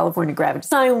book on California graphic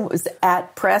design, was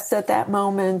at press at that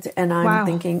moment. And I'm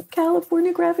thinking,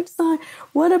 California graphic design,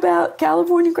 what about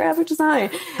California graphic design?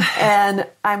 And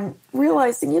I'm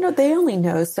realizing, they only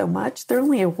know so much. They're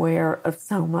only aware of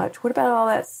so much. What about all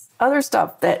that other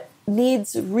stuff that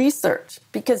needs research?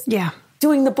 Because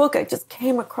doing the book, I just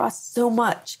came across so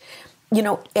much,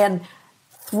 and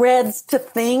threads to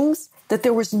things that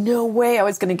there was no way I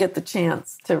was going to get the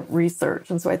chance to research.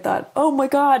 And so I thought, oh my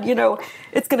God,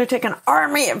 it's going to take an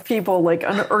army of people like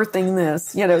unearthing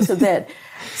this, so that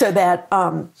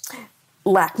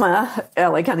LACMA,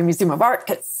 LA County Museum of Art,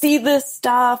 could see this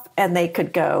stuff and they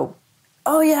could go,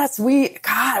 oh yes,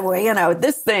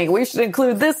 this thing, we should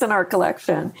include this in our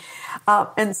collection.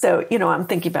 And so, I'm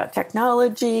thinking about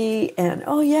technology and,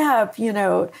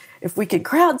 if we could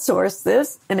crowdsource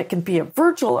this and it can be a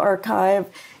virtual archive,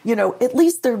 at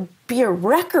least there'd be a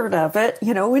record of it.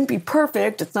 It wouldn't be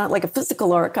perfect. It's not like a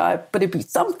physical archive, but it'd be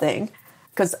something,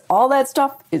 because all that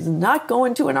stuff is not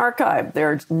going to an archive.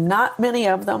 There's not many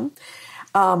of them,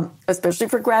 especially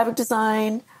for graphic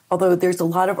design. Although there's a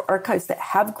lot of archives that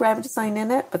have graphic design in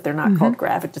it, but they're not called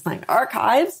graphic design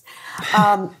archives.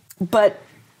 But,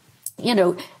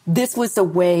 this was a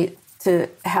way to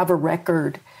have a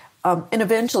record. And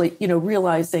eventually,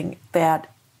 realizing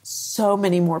that so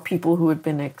many more people who had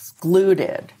been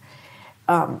excluded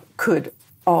could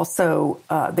also,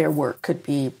 their work could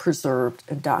be preserved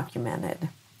and documented.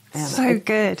 And so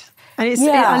good. And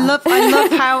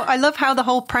I love how the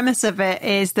whole premise of it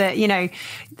is that,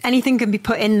 anything can be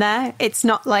put in there. It's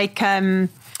not like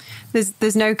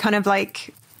there's no kind of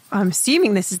like, I'm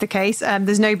assuming this is the case.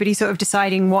 There's nobody sort of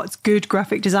deciding what's good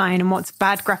graphic design and what's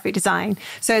bad graphic design.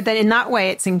 So then in that way,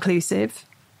 it's inclusive.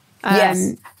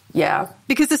 Yes. Yeah.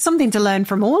 Because there's something to learn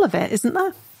from all of it, isn't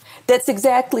there? That's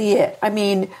exactly it. I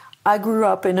mean, I grew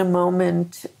up in a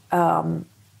moment, and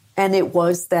it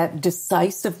was that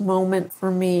decisive moment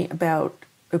for me about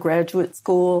a graduate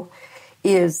school,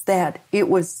 is that it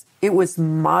was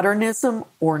modernism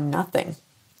or nothing.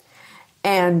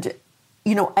 And,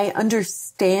 I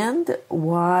understand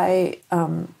why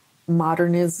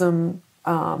modernism,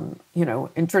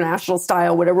 international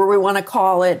style, whatever we want to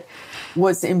call it,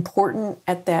 was important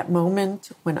at that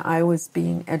moment when I was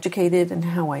being educated and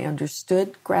how I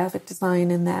understood graphic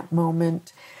design in that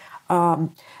moment.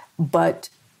 But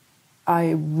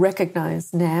I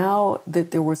recognize now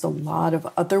that there was a lot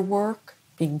of other work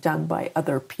being done by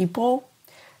other people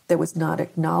that was not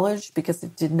acknowledged because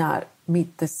it did not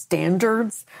meet the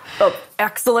standards of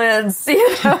excellence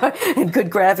and good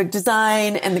graphic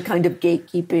design and the kind of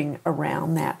gatekeeping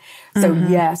around that. So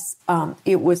yes,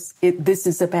 this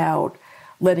is about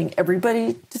letting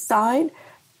everybody decide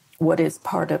what is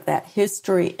part of that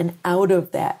history, and out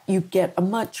of that you get a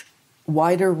much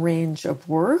wider range of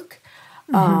work,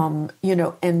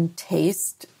 and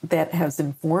taste that has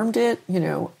informed it,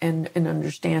 and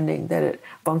understanding that it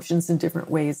functions in different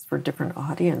ways for different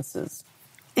audiences.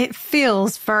 It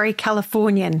feels very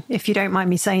Californian, if you don't mind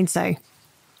me saying so.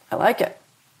 I like it.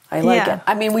 it.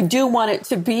 I mean, we do want it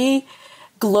to be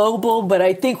global, but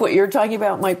I think what you're talking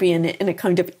about might be in a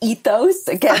kind of ethos.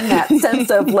 Again, that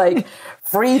sense of like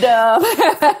freedom,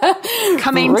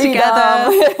 coming together,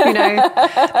 the kind of,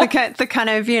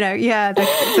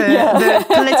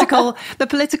 the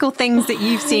political things that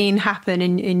you've seen happen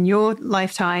in your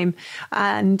lifetime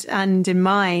and in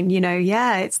mine,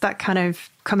 it's that kind of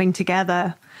coming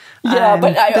together. Yeah,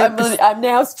 but I'm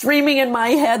now streaming in my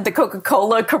head the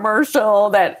Coca-Cola commercial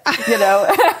that,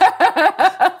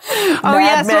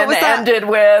 Mad Men ended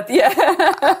with. Yes.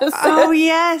 Oh,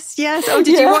 yes. Oh,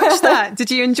 did you watch that? Did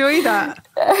you enjoy that?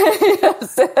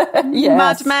 Yes.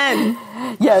 Mad Men.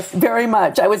 Yes, very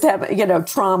much. I was having,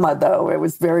 trauma, though. It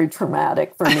was very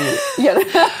traumatic for me,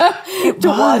 to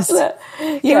watch that.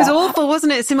 Yeah. It was awful,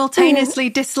 wasn't it?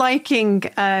 Simultaneously disliking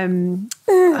Don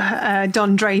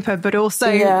Draper, but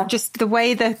also just the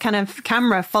way the kind of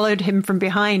camera followed him from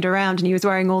behind around, and he was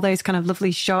wearing all those kind of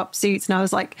lovely sharp suits. And I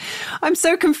was like, I'm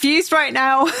so confused right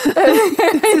now.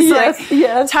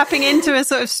 Tapping into a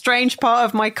sort of strange part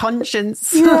of my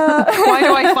conscience. Yeah. Why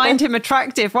do I find him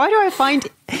attractive? Why do I find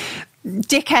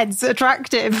dickheads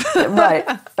attractive? Right.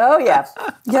 Oh, yeah.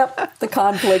 Yep. The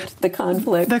conflict. The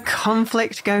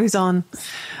conflict goes on.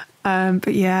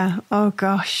 But yeah. Oh,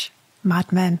 gosh.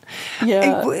 Mad Men.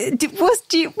 Yeah.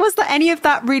 Was there any of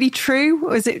that really true?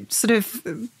 Or was it sort of,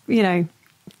 a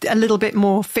little bit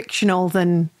more fictional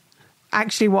than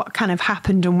actually what kind of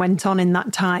happened and went on in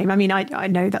that time? I mean, I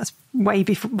know that's way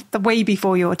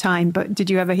before your time, but did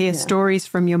you ever hear stories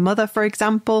from your mother, for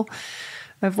example,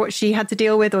 of what she had to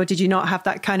deal with, or did you not have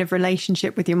that kind of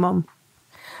relationship with your mom?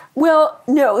 Well,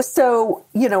 no. So,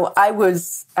 I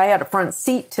had a front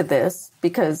seat to this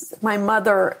because my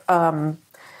mother,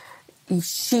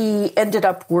 she ended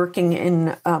up working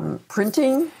in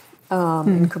printing,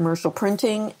 in commercial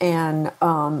printing. And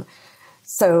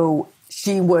so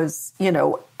she was,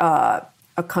 a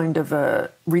kind of a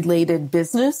related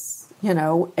business,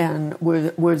 and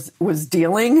was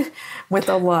dealing with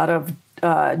a lot of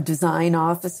design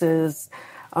offices,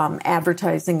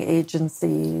 advertising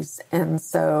agencies. And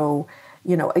so,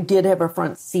 I did have a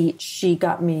front seat. She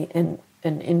got me an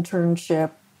internship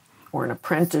or an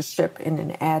apprenticeship in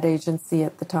an ad agency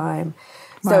at the time.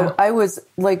 Wow. So I was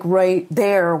like right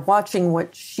there watching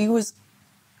what she was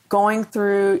going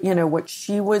through, what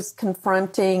she was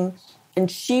confronting.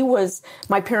 And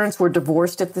my parents were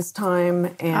divorced at this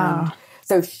time. And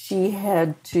so she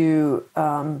had to,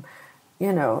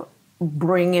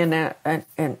 bring in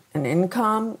an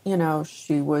income.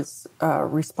 She was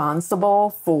responsible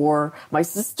for my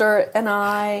sister and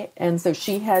I. And so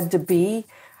she had to be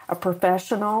a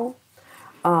professional.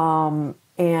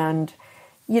 And,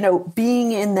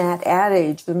 being in that ad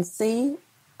agency,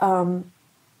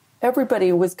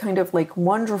 everybody was kind of like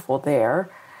wonderful there.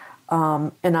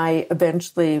 And I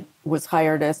eventually was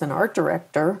hired as an art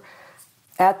director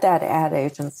at that ad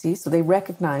agency. So they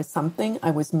recognized something.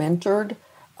 I was mentored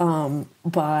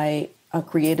by a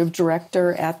creative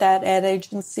director at that ad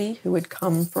agency who had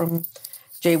come from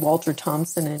J. Walter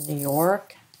Thompson in New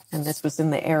York. And this was in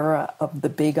the era of the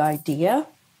big idea.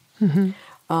 Mm-hmm.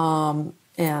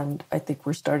 And I think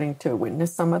we're starting to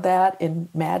witness some of that in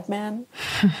Mad Men.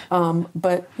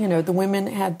 But, the women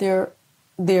had their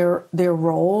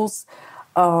roles.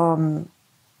 I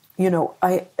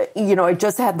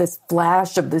just had this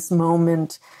flash of this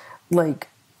moment, like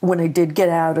when I did get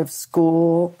out of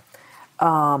school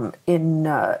in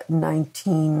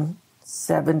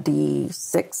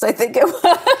 1976, I think it was,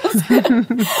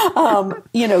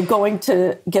 going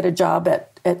to get a job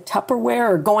at Tupperware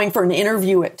or going for an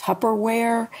interview at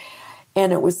Tupperware.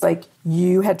 And it was like,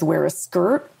 you had to wear a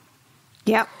skirt.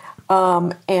 Yep.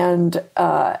 I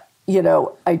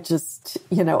just,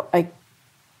 I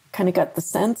kind of got the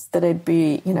sense that I'd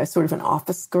be, sort of an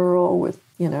office girl with,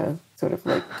 sort of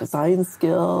like design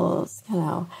skills,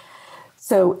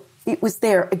 So it was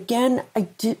there. Again, I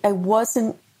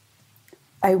wasn't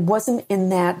in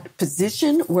that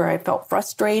position where I felt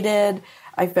frustrated.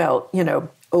 I felt,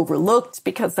 overlooked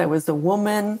because I was a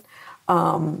woman.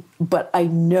 But I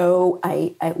know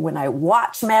I when I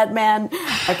watch Mad Men,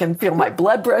 I can feel my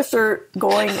blood pressure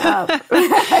going up.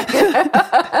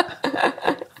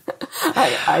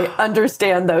 I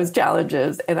understand those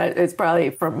challenges, and it's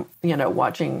probably from,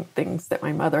 watching things that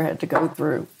my mother had to go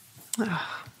through.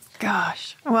 Oh,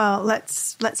 gosh. Well,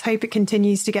 let's hope it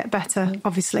continues to get better,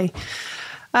 obviously.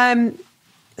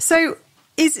 So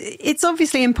it's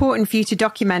obviously important for you to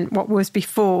document what was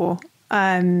before.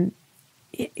 Why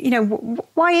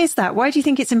is that? Why do you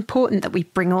think it's important that we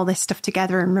bring all this stuff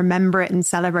together and remember it and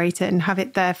celebrate it and have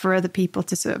it there for other people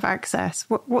to sort of access?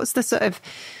 What's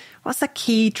the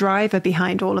key driver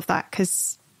behind all of that?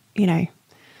 Because,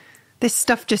 this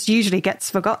stuff just usually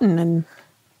gets forgotten. And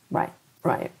Right.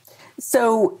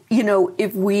 So,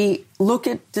 if we look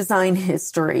at design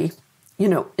history,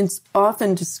 it's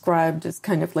often described as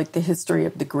kind of like the history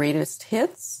of the greatest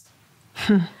hits,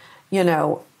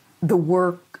 the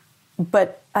work.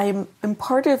 But I'm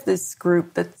part of this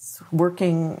group that's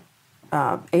working,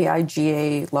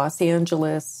 AIGA Los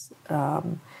Angeles,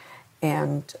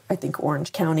 and I think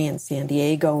Orange County and San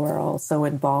Diego are also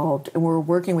involved. And we're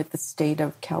working with the state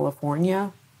of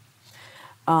California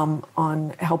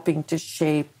on helping to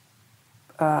shape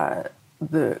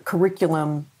the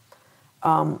curriculum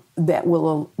that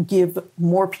will give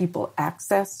more people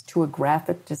access to a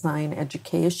graphic design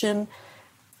education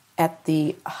at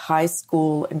the high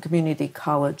school and community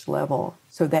college level,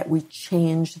 so that we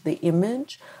change the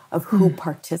image of who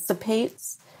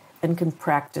participates and can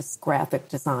practice graphic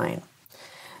design.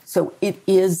 So it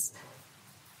is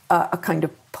a kind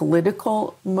of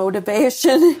political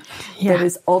motivation that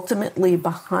is ultimately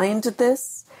behind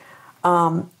this.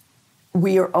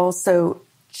 We are also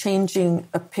changing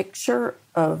a picture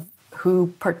of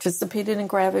who participated in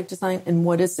graphic design and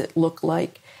what does it look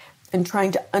like, and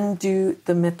trying to undo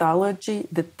the mythology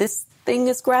that this thing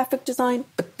is graphic design,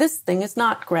 but this thing is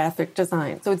not graphic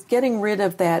design. So it's getting rid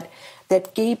of that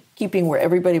gatekeeping where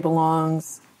everybody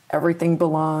belongs, everything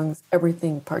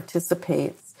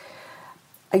participates.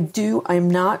 I'm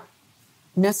not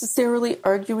necessarily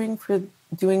arguing for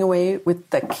doing away with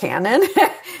the canon,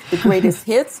 the greatest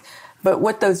hits, but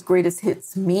what those greatest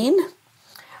hits mean,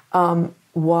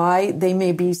 why they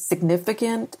may be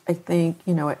significant. I think,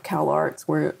 at Cal Arts,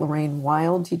 where Lorraine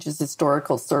Wild teaches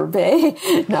historical survey,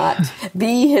 not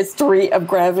the history of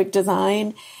graphic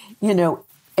design,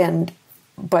 and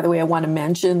by the way, I want to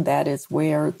mention that is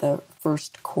where the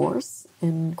first course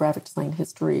in graphic design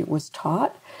history was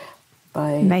taught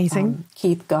by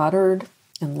Keith Goddard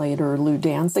and later Lou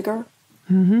Danziger.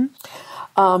 Mm-hmm.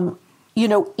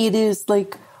 It is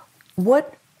like,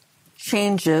 what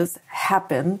changes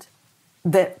happened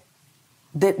that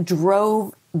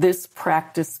drove this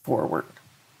practice forward,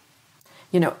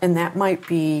 and that might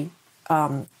be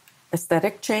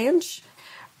aesthetic change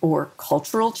or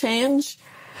cultural change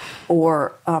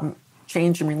or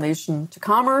change in relation to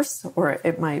commerce, or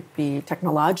it might be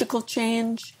technological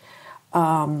change.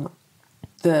 it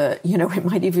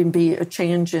might even be a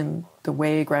change in the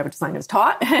way graphic design is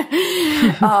taught.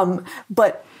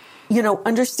 But,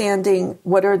 understanding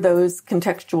what are those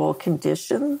contextual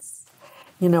conditions,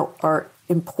 are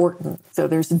important. So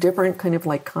there's a different kind of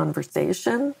like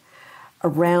conversation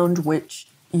around which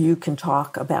you can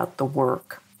talk about the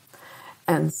work.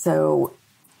 And so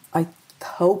I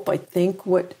think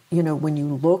what, when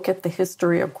you look at the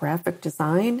history of graphic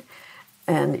design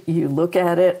and you look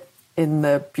at it in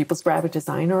the People's Graphic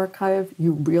Design Archive,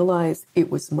 you realize it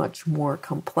was much more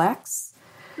complex.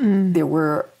 There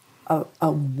were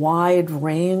a wide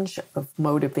range of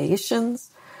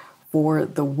motivations for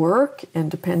the work, and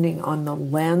depending on the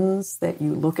lens that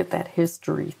you look at that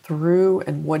history through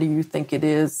and what do you think it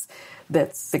is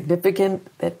that's significant,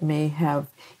 that may have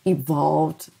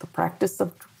evolved the practice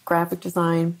of graphic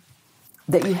design,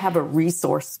 that you have a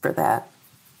resource for that.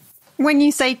 When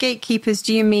you say gatekeepers,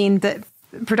 do you mean that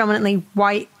predominantly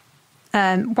white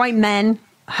men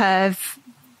have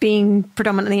been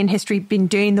predominantly in history been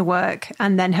doing the work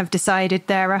and then have decided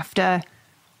thereafter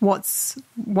what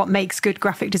makes good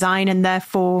graphic design, and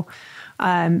therefore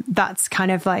that's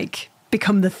kind of like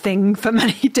become the thing for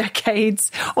many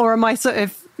decades? Or am I sort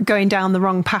of going down the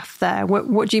wrong path there?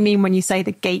 What do you mean when you say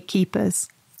the gatekeepers?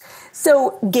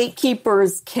 So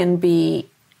gatekeepers can be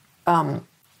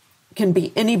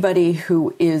anybody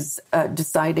who is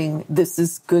deciding this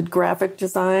is good graphic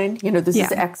design. This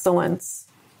is excellence,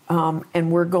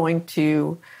 and we're going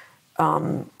to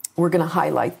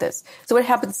highlight this. So it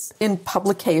happens in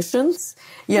publications.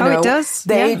 It does.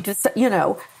 They just you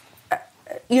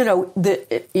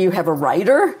have a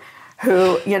writer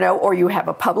who, or you have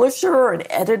a publisher or an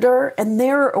editor, and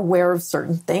they're aware of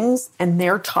certain things, and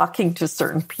they're talking to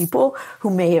certain people who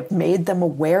may have made them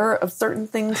aware of certain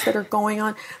things that are going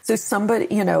on. So somebody,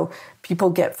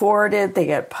 people get forwarded, they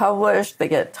get published, they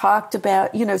get talked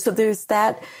about, so there's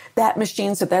that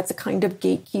machine. So that's a kind of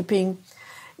gatekeeping,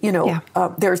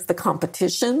 there's the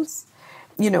competitions,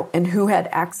 and who had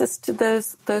access to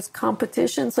those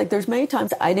competitions. Like there's many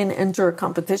times I didn't enter a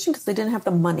competition because they didn't have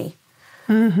the money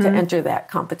to enter that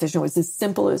competition. It was as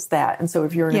simple as that. And so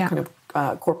if you're in a kind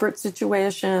of corporate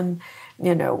situation,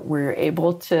 we're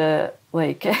able to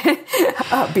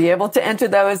be able to enter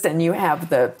those, and you have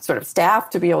the sort of staff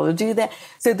to be able to do that.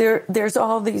 So there's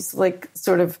all these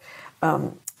sort of,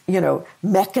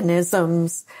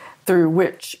 mechanisms through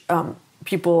which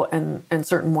people and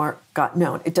certain work got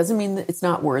known. It doesn't mean that it's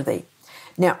not worthy.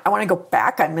 Now, I want to go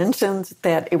back. I mentioned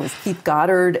that it was Keith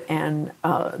Goddard, and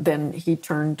then he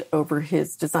turned over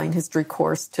his design history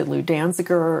course to Lou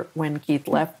Danziger when Keith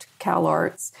left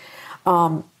CalArts.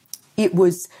 It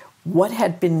was what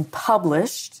had been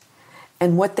published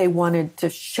and what they wanted to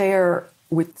share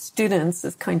with students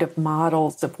as kind of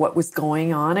models of what was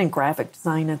going on in graphic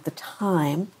design at the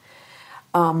time,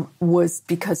 was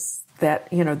because that,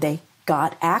 they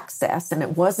got access, and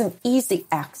it wasn't easy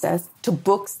access, to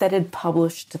books that had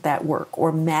published that work,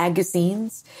 or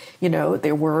magazines.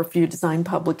 There were a few design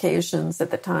publications at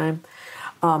the time.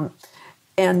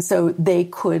 And so they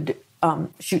could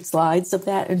shoot slides of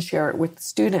that and share it with the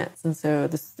students. And so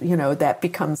this, that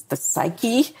becomes the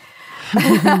psyche.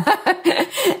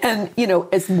 And,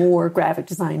 as more graphic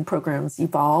design programs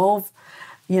evolve,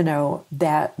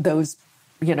 that those,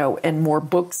 and more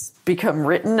books become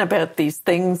written about these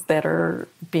things that are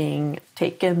being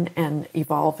taken and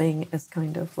evolving as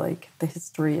kind of like the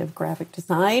history of graphic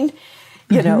design.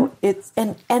 It's,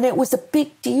 and it was a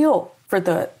big deal for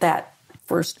that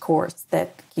first course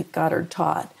that Keith Goddard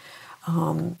taught.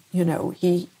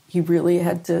 He really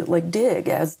had to dig,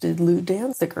 as did Lou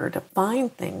Danziger, to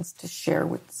find things to share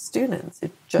with the students.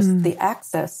 It just, the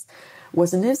access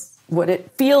wasn't what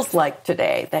it feels like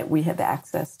today, that we have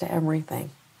access to everything.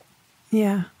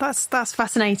 Yeah, that's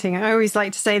fascinating. I always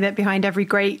like to say that behind every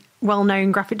great,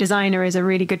 well-known graphic designer is a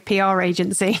really good PR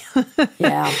agency.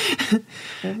 Yeah.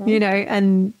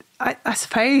 And I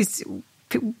suppose,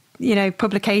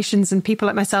 publications and people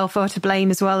like myself are to blame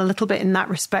as well a little bit in that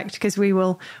respect, because we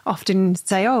will often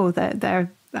say, oh,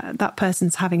 that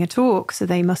person's having a talk, so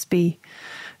they must be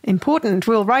important.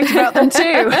 We'll write about them too.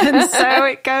 And so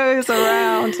it goes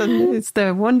around, and it's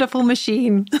the wonderful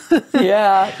machine.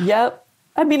 Yeah. Yep.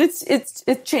 I mean, it's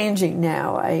changing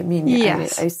now. I mean,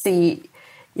 yes. I see,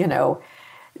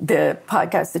 the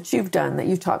podcast that you've done, that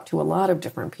you talk to a lot of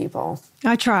different people.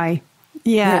 I try.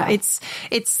 Yeah. It's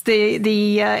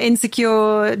the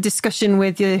insecure discussion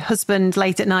with your husband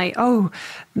late at night. Oh,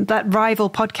 that rival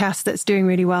podcast that's doing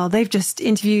really well, they've just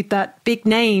interviewed that big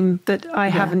name that I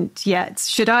haven't yet.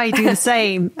 Should I do the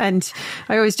same? And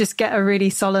I always just get a really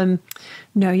solemn,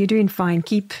 no, you're doing fine.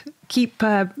 Keep keep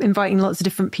inviting lots of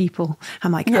different people.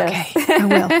 I'm like, Yes. okay, I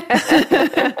will.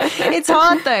 It's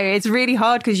hard though. It's really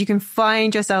hard because you can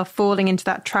find yourself falling into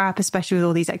that trap, especially with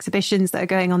all these exhibitions that are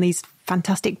going on, these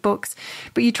fantastic books.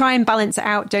 But you try and balance it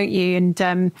out, don't you?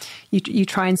 And you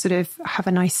try and sort of have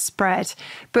a nice spread.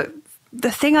 But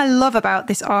the thing I love about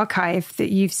this archive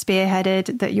that you've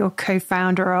spearheaded, that you're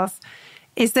co-founder of,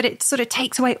 is that it sort of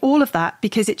takes away all of that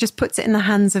because it just puts it in the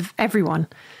hands of everyone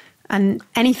and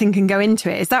anything can go into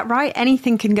it. Is that right?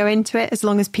 Anything can go into it as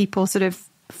long as people sort of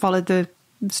follow the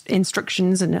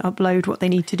instructions and upload what they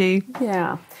need to do?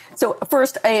 Yeah. So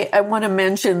first, I want to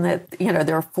mention that,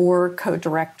 there are 4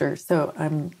 co-directors. So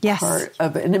I'm part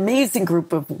of an amazing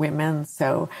group of women.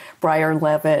 So Briar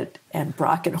Levitt and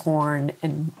Brockett Horn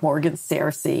and Morgan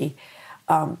Searcy.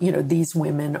 These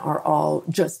women are all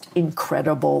just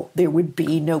incredible. There would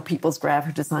be no People's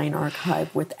Graphic Design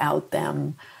Archive without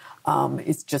them.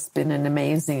 It's just been an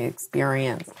amazing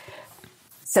experience.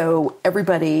 So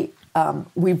everybody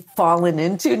we've fallen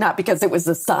into, not because it was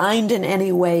assigned in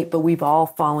any way, but we've all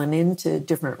fallen into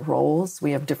different roles.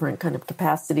 We have different kind of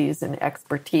capacities and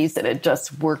expertise, and it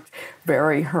just worked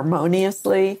very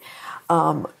harmoniously.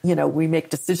 We make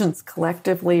decisions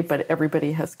collectively, but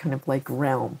everybody has kind of like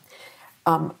realm.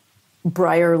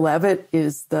 Briar Levitt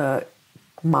is the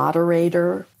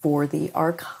moderator for the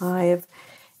archive.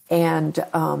 And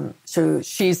so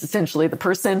she's essentially the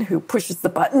person who pushes the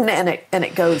button and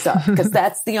it goes up because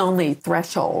that's the only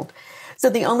threshold. So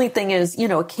the only thing is,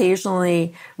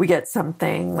 occasionally we get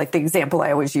something like the example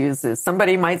I always use is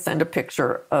somebody might send a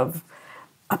picture of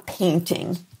a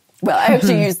painting. Well, I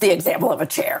actually use the example of a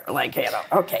chair, like,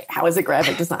 okay, how is it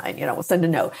graphic design? We'll send a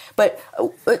note. But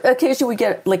occasionally we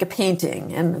get like a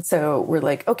painting. And so we're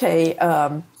like, okay,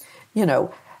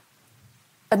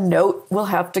 a note will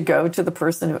have to go to the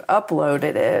person who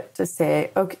uploaded it to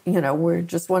say, okay, we're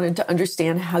just wanting to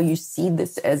understand how you see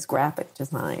this as graphic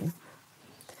design.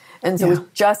 And so it's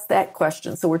just that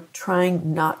question. So we're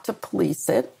trying not to police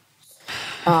it.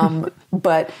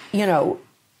 But,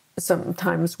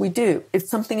 sometimes we do. If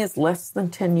something is less than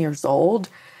 10 years old,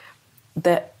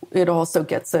 that it also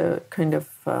gets a kind of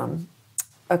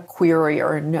a query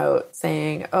or a note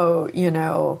saying,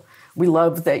 we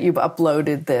love that you've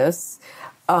uploaded this.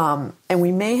 And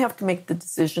we may have to make the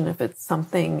decision if it's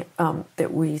something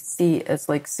that we see as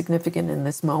like significant in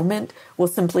this moment, we'll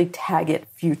simply tag it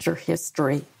future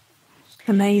history.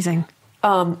 Amazing.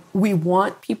 We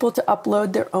want people to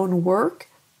upload their own work,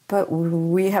 but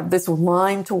we have this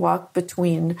line to walk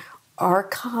between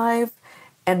archive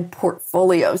and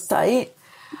portfolio site.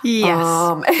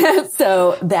 Yes. And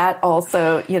so that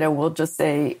also, we'll just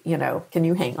say, can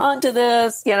you hang on to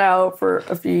this, for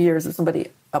a few years if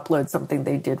somebody uploads something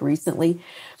they did recently.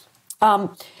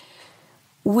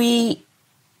 We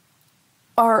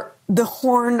are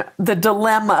the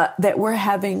dilemma that we're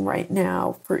having right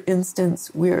now, for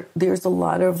instance, there's a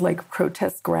lot of like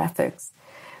protest graphics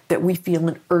that we feel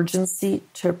an urgency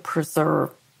to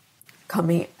preserve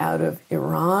coming out of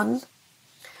Iran,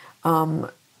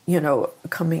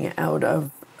 coming out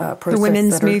of the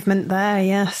women's movement there,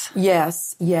 yes.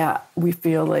 Yes, yeah. We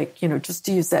feel like, just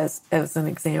to use as an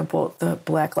example, the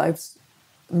Black Lives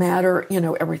Matter,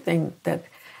 everything that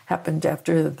happened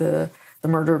after the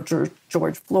murder of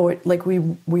George Floyd, like we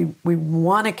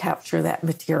want to capture that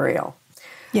material.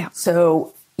 Yeah.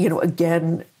 So,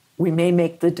 again, we may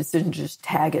make the decision to just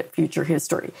tag it future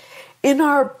history. In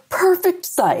our perfect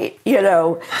site,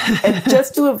 and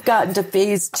just to have gotten to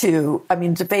phase 2,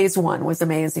 to phase 1 was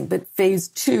amazing, but phase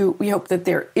 2, we hope that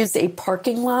there is a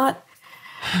parking lot,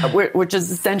 which is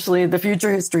essentially the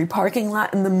future history parking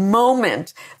lot. And the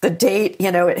moment the date,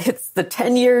 it hits the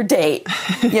 10-year date,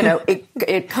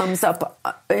 it comes up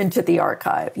into the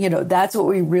archive. That's what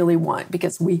we really want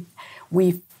because we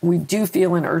do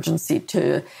feel an urgency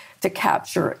to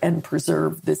capture and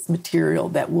preserve this material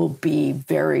that will be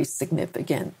very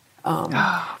significant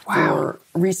for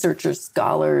researchers,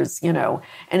 scholars,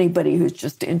 anybody who's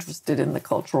just interested in the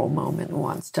cultural moment and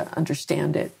wants to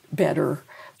understand it better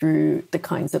through the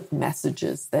kinds of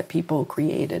messages that people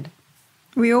created.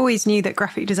 We always knew that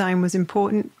graphic design was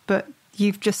important, but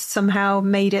you've just somehow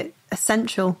made it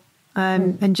essential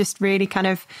and just really kind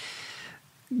of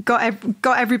got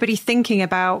everybody thinking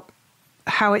about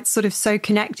how it's sort of so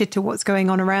connected to what's going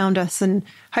on around us. And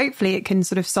hopefully it can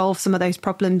sort of solve some of those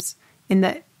problems in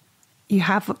that you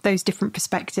have those different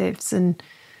perspectives and,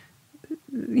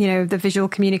 the visual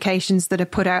communications that are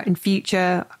put out in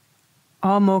future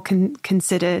are more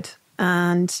considered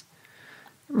and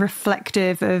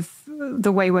reflective of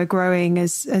the way we're growing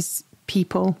as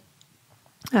people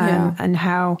and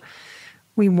how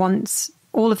we want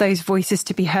all of those voices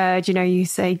to be heard. You know, you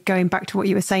say, going back to what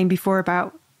you were saying before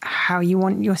about how you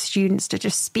want your students to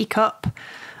just speak up.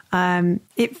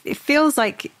 It feels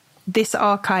like this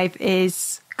archive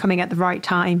is coming at the right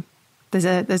time. There's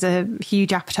a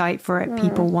huge appetite for it.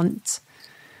 People want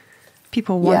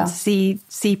to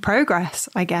see progress,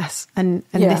 I guess, and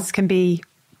this can be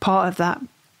part of that.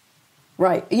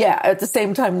 Right. Yeah. At the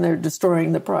same time, they're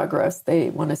destroying the progress. They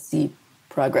want to see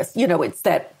progress. You know, it's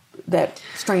that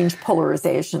strange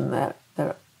polarization that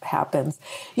happens.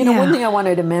 You know, one thing I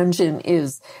wanted to mention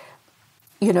is,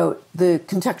 you know, the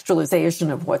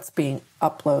contextualization of what's being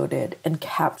uploaded and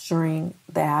capturing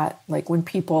that. Like when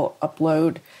people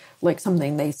upload like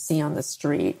something they see on the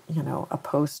street, you know, a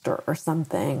poster or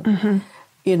something,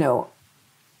 you know,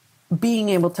 being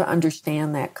able to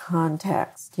understand that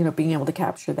context, you know, being able to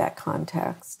capture that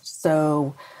context.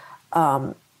 So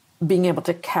being able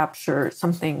to capture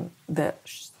something that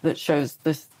shows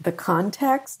the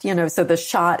context, you know, so the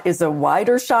shot is a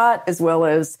wider shot as well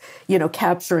as, you know,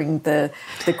 capturing the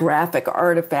graphic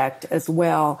artifact as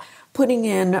well, putting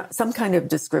in some kind of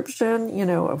description, you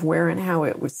know, of where and how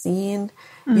it was seen,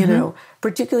 you know,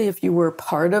 particularly if you were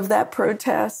part of that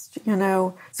protest, you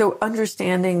know, so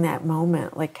understanding that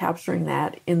moment, like capturing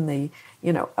that in the,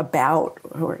 you know, about,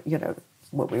 or, you know,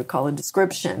 what we would call a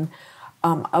description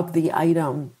of the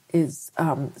item is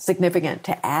significant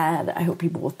to add. I hope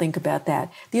people will think about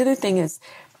that. The other thing is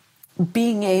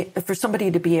for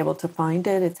somebody to be able to find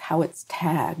it, it's how it's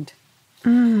tagged.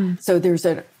 So there's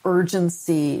an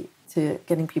urgency to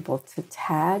getting people to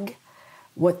tag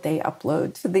what they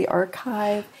upload to the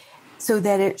archive so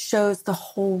that it shows the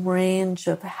whole range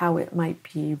of how it might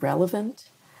be relevant,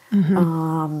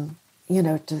 you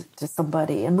know, to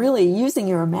somebody, and really using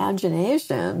your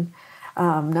imagination,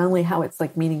 not only how it's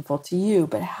like meaningful to you,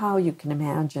 but how you can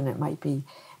imagine it might be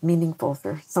meaningful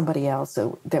for somebody else,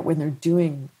 so that when they're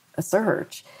doing a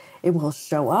search, it will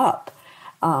show up.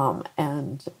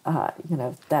 And you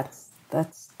know, that's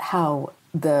how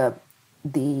the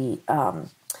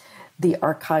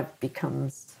archive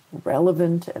becomes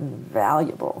relevant and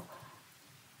valuable.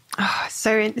 Oh,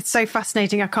 so it's so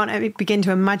fascinating. I can't begin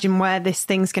to imagine where this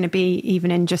thing's going to be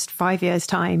even in just 5 years'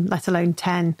 time, let alone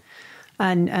 10.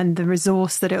 And the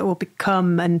resource that it will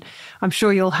become. And I'm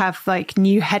sure you'll have like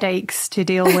new headaches to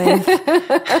deal with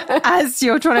as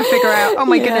you're trying to figure out, oh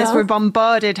my goodness, we're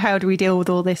bombarded. How do we deal with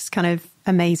all this kind of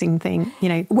amazing thing, you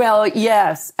know? Well,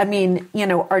 yes. I mean, you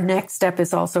know, our next step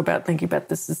is also about thinking about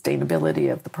the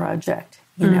sustainability of the project,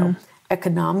 you know,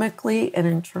 economically and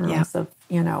in terms of,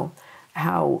 you know,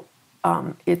 how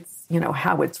it's, you know,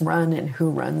 how it's run and who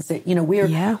runs it. You know,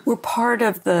 we're part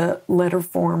of the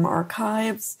Letterform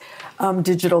Archives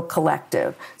digital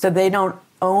collective. So they don't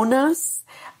own us.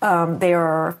 They are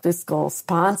our fiscal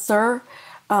sponsor.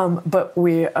 But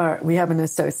we have an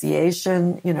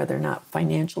association, you know, they're not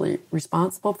financially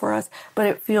responsible for us, but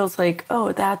it feels like,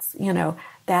 oh, that's, you know,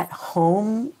 that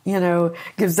home, you know,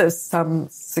 gives us some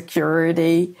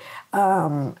security.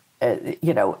 You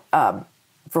know,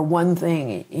 for one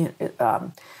thing,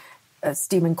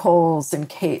 Stephen Coles and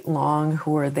Kate Long,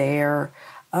 who are there,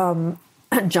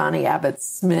 Johnny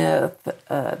Abbott-Smith,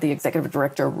 the executive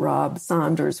director, Rob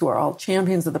Saunders, who are all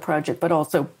champions of the project, but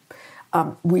also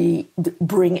we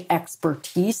bring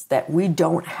expertise that we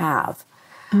don't have.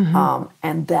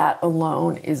 And that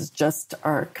alone is just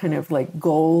our kind of like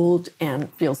gold,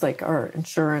 and feels like our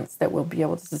insurance that we'll be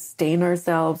able to sustain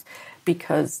ourselves,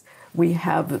 because we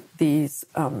have these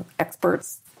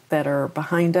experts that are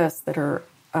behind us that are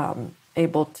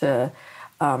able to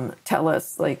tell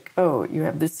us, like, oh, you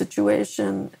have this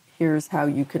situation, here's how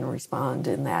you can respond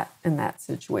in that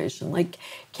situation. Like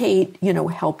Kate, you know,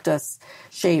 helped us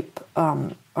shape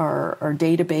our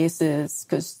databases,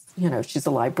 because, you know, she's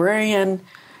a librarian,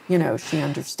 you know, she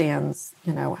understands,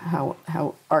 you know,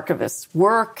 how archivists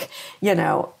work, you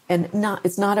know, and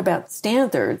it's not about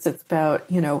standards, it's about,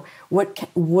 you know, what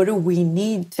do we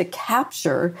need to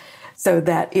capture so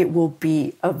that it will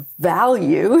be of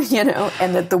value, you know,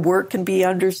 and that the work can be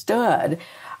understood.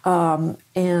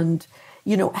 And,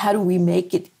 you know, how do we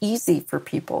make it easy for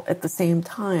people at the same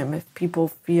time? If people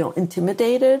feel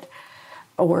intimidated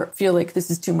or feel like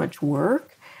this is too much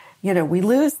work, you know, we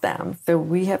lose them. So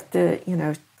we have to, you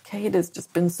know, Kate has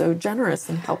just been so generous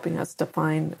in helping us to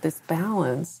find this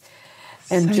balance.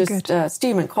 And so just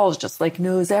Stephen Coles just like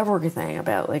knows everything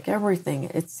about like everything,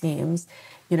 it seems.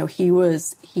 You know, he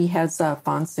has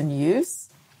fonts in use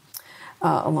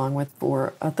along with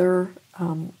 4 other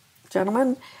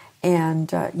gentlemen. And,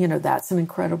 that's an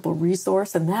incredible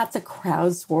resource. And that's a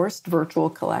crowdsourced virtual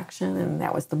collection. And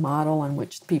that was the model on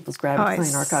which the People's Graphic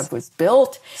Design Archive was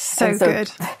built. So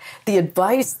good. The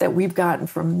advice that we've gotten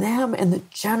from them and the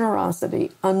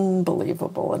generosity,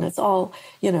 unbelievable. And it's all,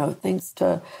 thanks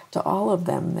to all of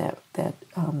them that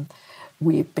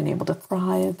we've been able to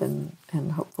thrive and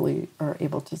hopefully are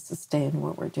able to sustain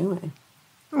what we're doing.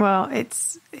 Well,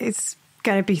 it's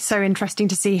going to be so interesting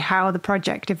to see how the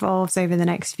project evolves over the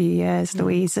next few years,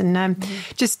 Louise. And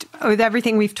just with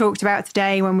everything we've talked about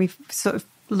today, when we've sort of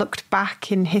looked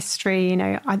back in history,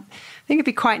 I think it'd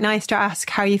be quite nice to ask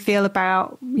how you feel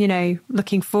about,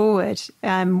 looking forward.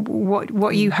 What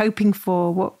are you hoping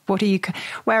for?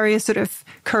 Where are your sort of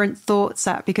current thoughts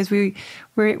at? Because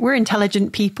we're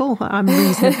intelligent people. I'm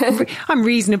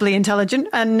reasonably intelligent,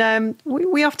 and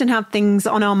we often have things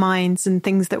on our minds and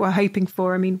things that we're hoping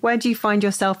for. I mean, where do you find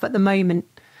yourself at the moment?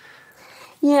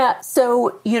 Yeah.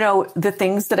 So, the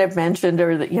things that I've mentioned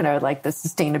are that, like the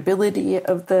sustainability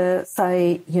of the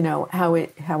site, how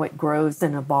it grows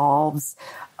and evolves,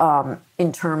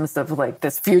 in terms of like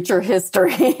this future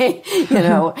history,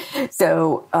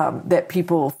 so, that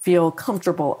people feel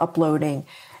comfortable uploading,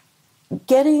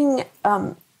 getting,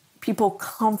 people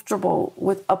comfortable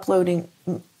with uploading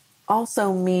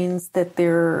also means that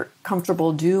they're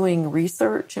comfortable doing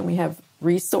research, and we have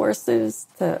resources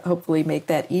to hopefully make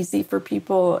that easy for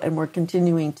people, and we're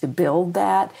continuing to build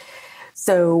that.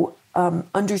 So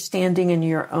understanding in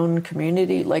your own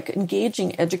community, like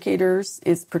engaging educators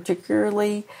is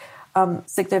particularly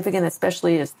significant,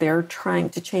 especially as they're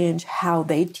trying to change how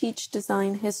they teach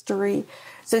design history.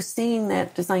 So seeing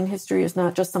that design history is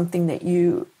not just something that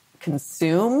you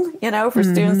consume, for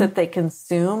students that they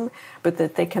consume, but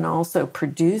that they can also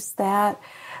produce that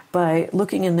by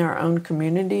looking in their own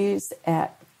communities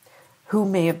at who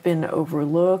may have been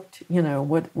overlooked,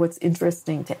 what's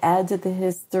interesting to add to the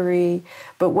history,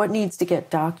 but what needs to get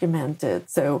documented.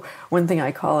 So one thing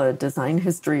I call a design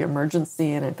history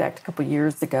emergency, and in fact, a couple of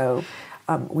years ago,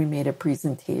 we made a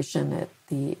presentation at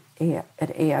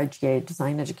AIGA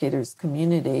Design Educators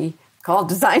Community called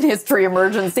Design History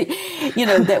Emergency,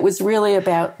 that was really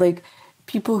about like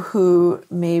people who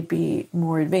may be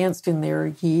more advanced in their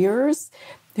years,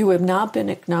 who have not been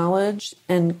acknowledged,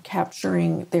 and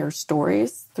capturing their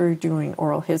stories through doing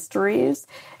oral histories.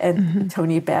 And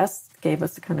Tony Best gave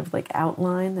us a kind of like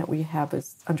outline that we have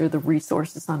as under the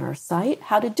resources on our site,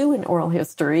 how to do an oral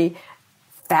history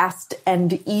fast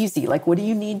and easy. Like, what do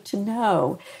you need to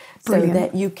know? Brilliant. So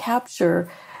that you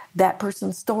capture that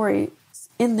person's story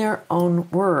in their own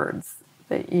words,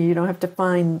 that you don't have to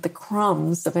find the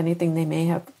crumbs of anything they may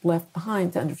have left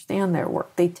behind to understand their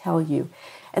work. They tell you.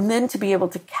 And then to be able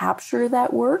to capture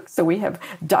that work. So we have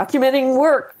documenting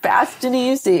work, fast and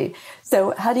easy.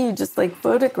 So how do you just like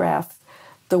photograph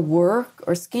the work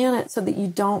or scan it so that you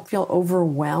don't feel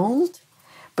overwhelmed,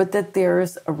 but that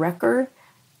there's a record?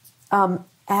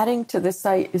 Adding to the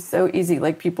site is so easy.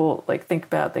 Like people like think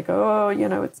about, they go,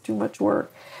 oh, it's too much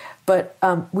work. But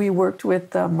we worked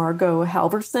with Margot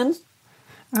Halverson.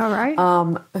 All right.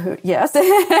 Yes.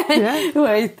 Yeah. who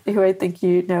I think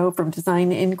you know from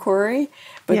Design Inquiry.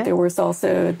 But there was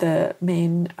also the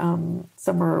main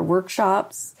summer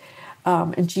workshops.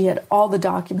 And she had all the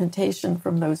documentation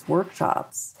from those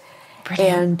workshops.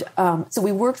 Brilliant. And so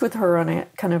we worked with her on a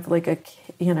kind of like a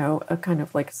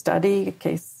study, a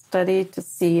case study, to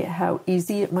see how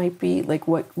easy it might be. Like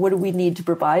what do we need to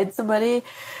provide somebody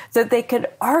so that they could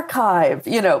archive,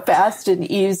 fast and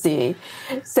easy.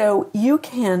 So you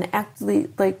can actually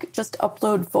like just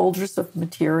upload folders of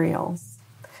materials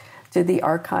to the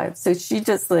archive. So she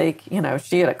just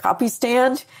she had a copy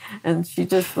stand, and she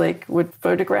just would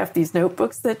photograph these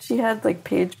notebooks that she had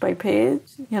page by page,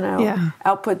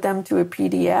 output them to a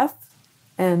PDF,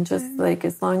 and just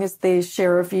as long as they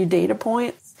share a few data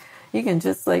points, you can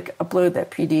just upload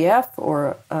that PDF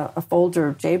or a folder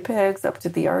of JPEGs up to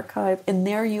the archive, and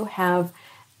there you have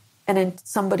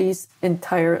somebody's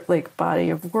entire body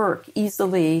of work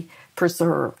easily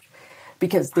preserved,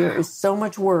 because there is so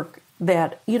much work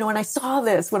that, and I saw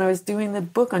this when I was doing the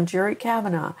book on Jerry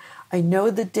Kavanaugh. I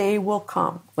know the day will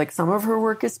come, some of her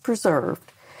work is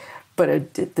preserved,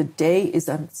 but the day is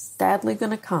sadly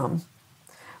going to come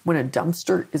when a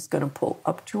dumpster is going to pull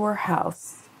up to her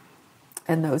house,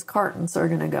 and those cartons are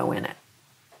going to go in it.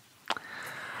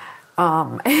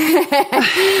 And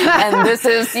this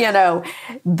is,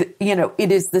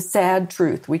 it is the sad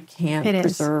truth. We can't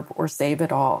preserve or save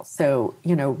it all. So,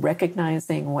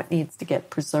 recognizing what needs to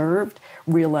get preserved,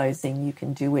 realizing you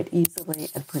can do it easily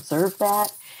and preserve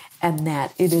that, and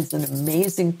that it is an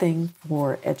amazing thing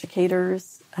for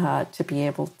educators to be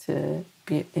able to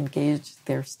engage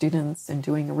their students in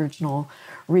doing original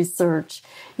research.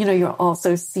 You'll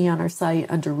also see on our site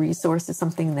under resources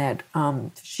something that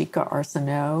Tashika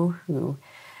Arsenault, who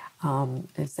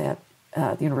is at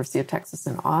the University of Texas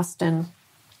in Austin,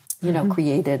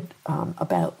 created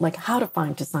about like how to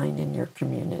find design in your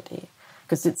community.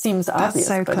 Because it seems obvious,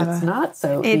 but it's not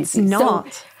so easy. It's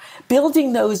not. So,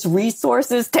 building those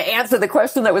resources to answer the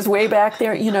question that was way back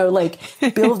there, like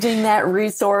building that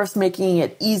resource, making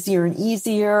it easier and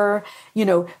easier,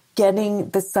 getting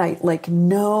the site like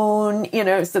known,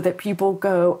 so that people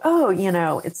go,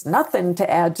 oh, it's nothing to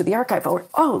add to the archive, or,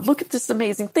 oh, look at this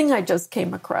amazing thing I just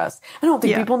came across. I don't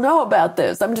think people know about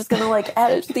this. I'm just going to like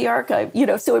add it to the archive,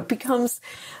 so it becomes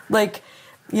like,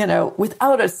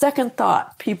 without a second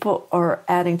thought, people are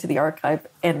adding to the archive,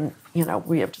 and,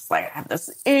 we have just like have this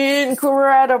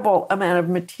incredible amount of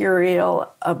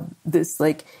material of this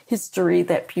like history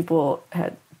that people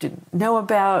didn't know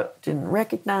about, didn't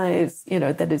recognize,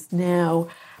 that is now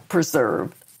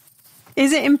preserved.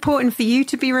 Is it important for you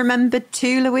to be remembered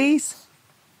too, Louise?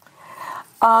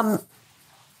 And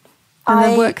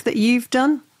the work that you've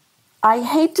done? I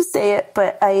hate to say it,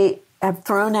 but I have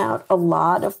thrown out a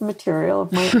lot of material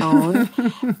of my own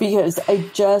because I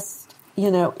just,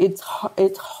 it's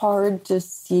hard to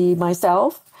see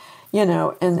myself,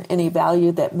 and any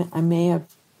value that I may have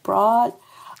brought.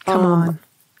 Come on.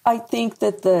 I think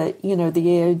that the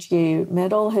AIGA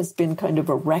medal has been kind of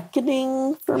a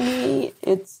reckoning for me.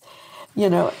 It's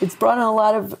brought on a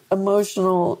lot of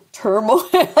emotional turmoil,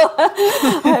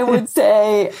 I would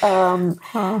say,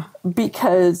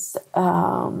 because,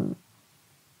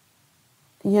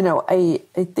 I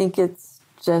think it's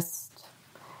just,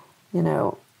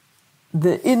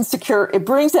 it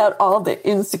brings out all the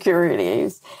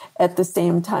insecurities at the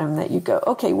same time that you go,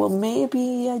 okay, well,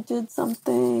 maybe I did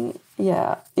something.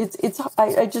 Yeah, I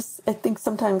think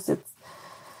sometimes it's,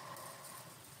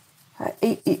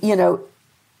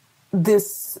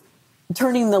 this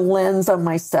turning the lens on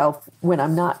myself when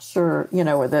I'm not sure,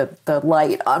 or the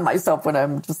light on myself when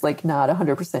I'm just like not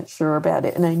 100% sure about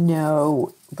it. And I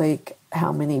know like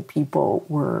how many people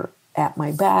were at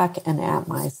my back and at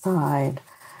my side,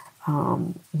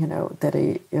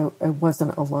 that I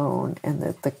wasn't alone, and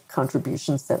that the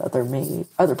contributions that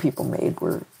other people made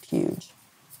were huge.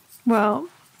 Well,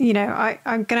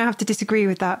 I'm going to have to disagree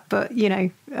with that, but, you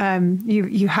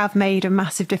have made a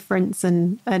massive difference,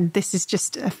 and this is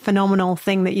just a phenomenal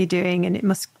thing that you're doing, and it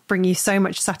must bring you so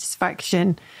much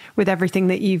satisfaction with everything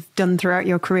that you've done throughout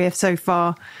your career so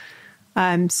far.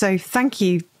 So thank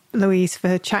you, Louise,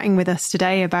 for chatting with us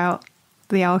today about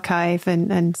the archive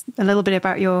and a little bit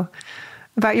about your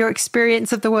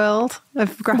experience of the world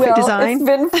of graphic design. It's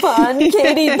been fun.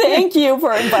 Katie, thank you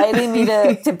for inviting me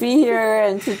to be here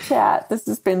and to chat. This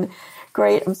has been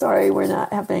great. I'm sorry we're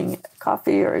not having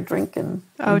coffee or a drink in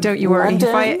don't you worry.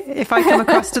 If I come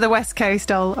across to the West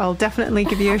Coast, I'll definitely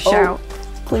give you a shout.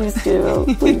 Please do.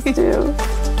 Please do.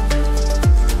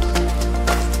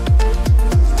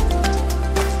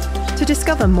 To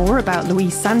discover more about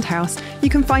Louise Sandhaus, you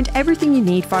can find everything you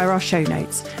need via our show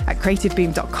notes at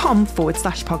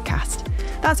creativeboom.com/podcast.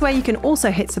 That's where you can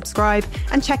also hit subscribe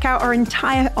and check out our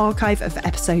entire archive of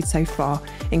episodes so far,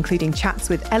 including chats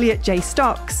with Elliot J.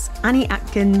 Stocks, Annie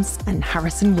Atkins, and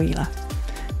Harrison Wheeler.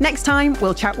 Next time,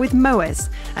 we'll chat with Moaz,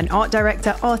 an art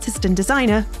director, artist, and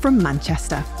designer from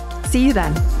Manchester. See you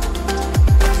then.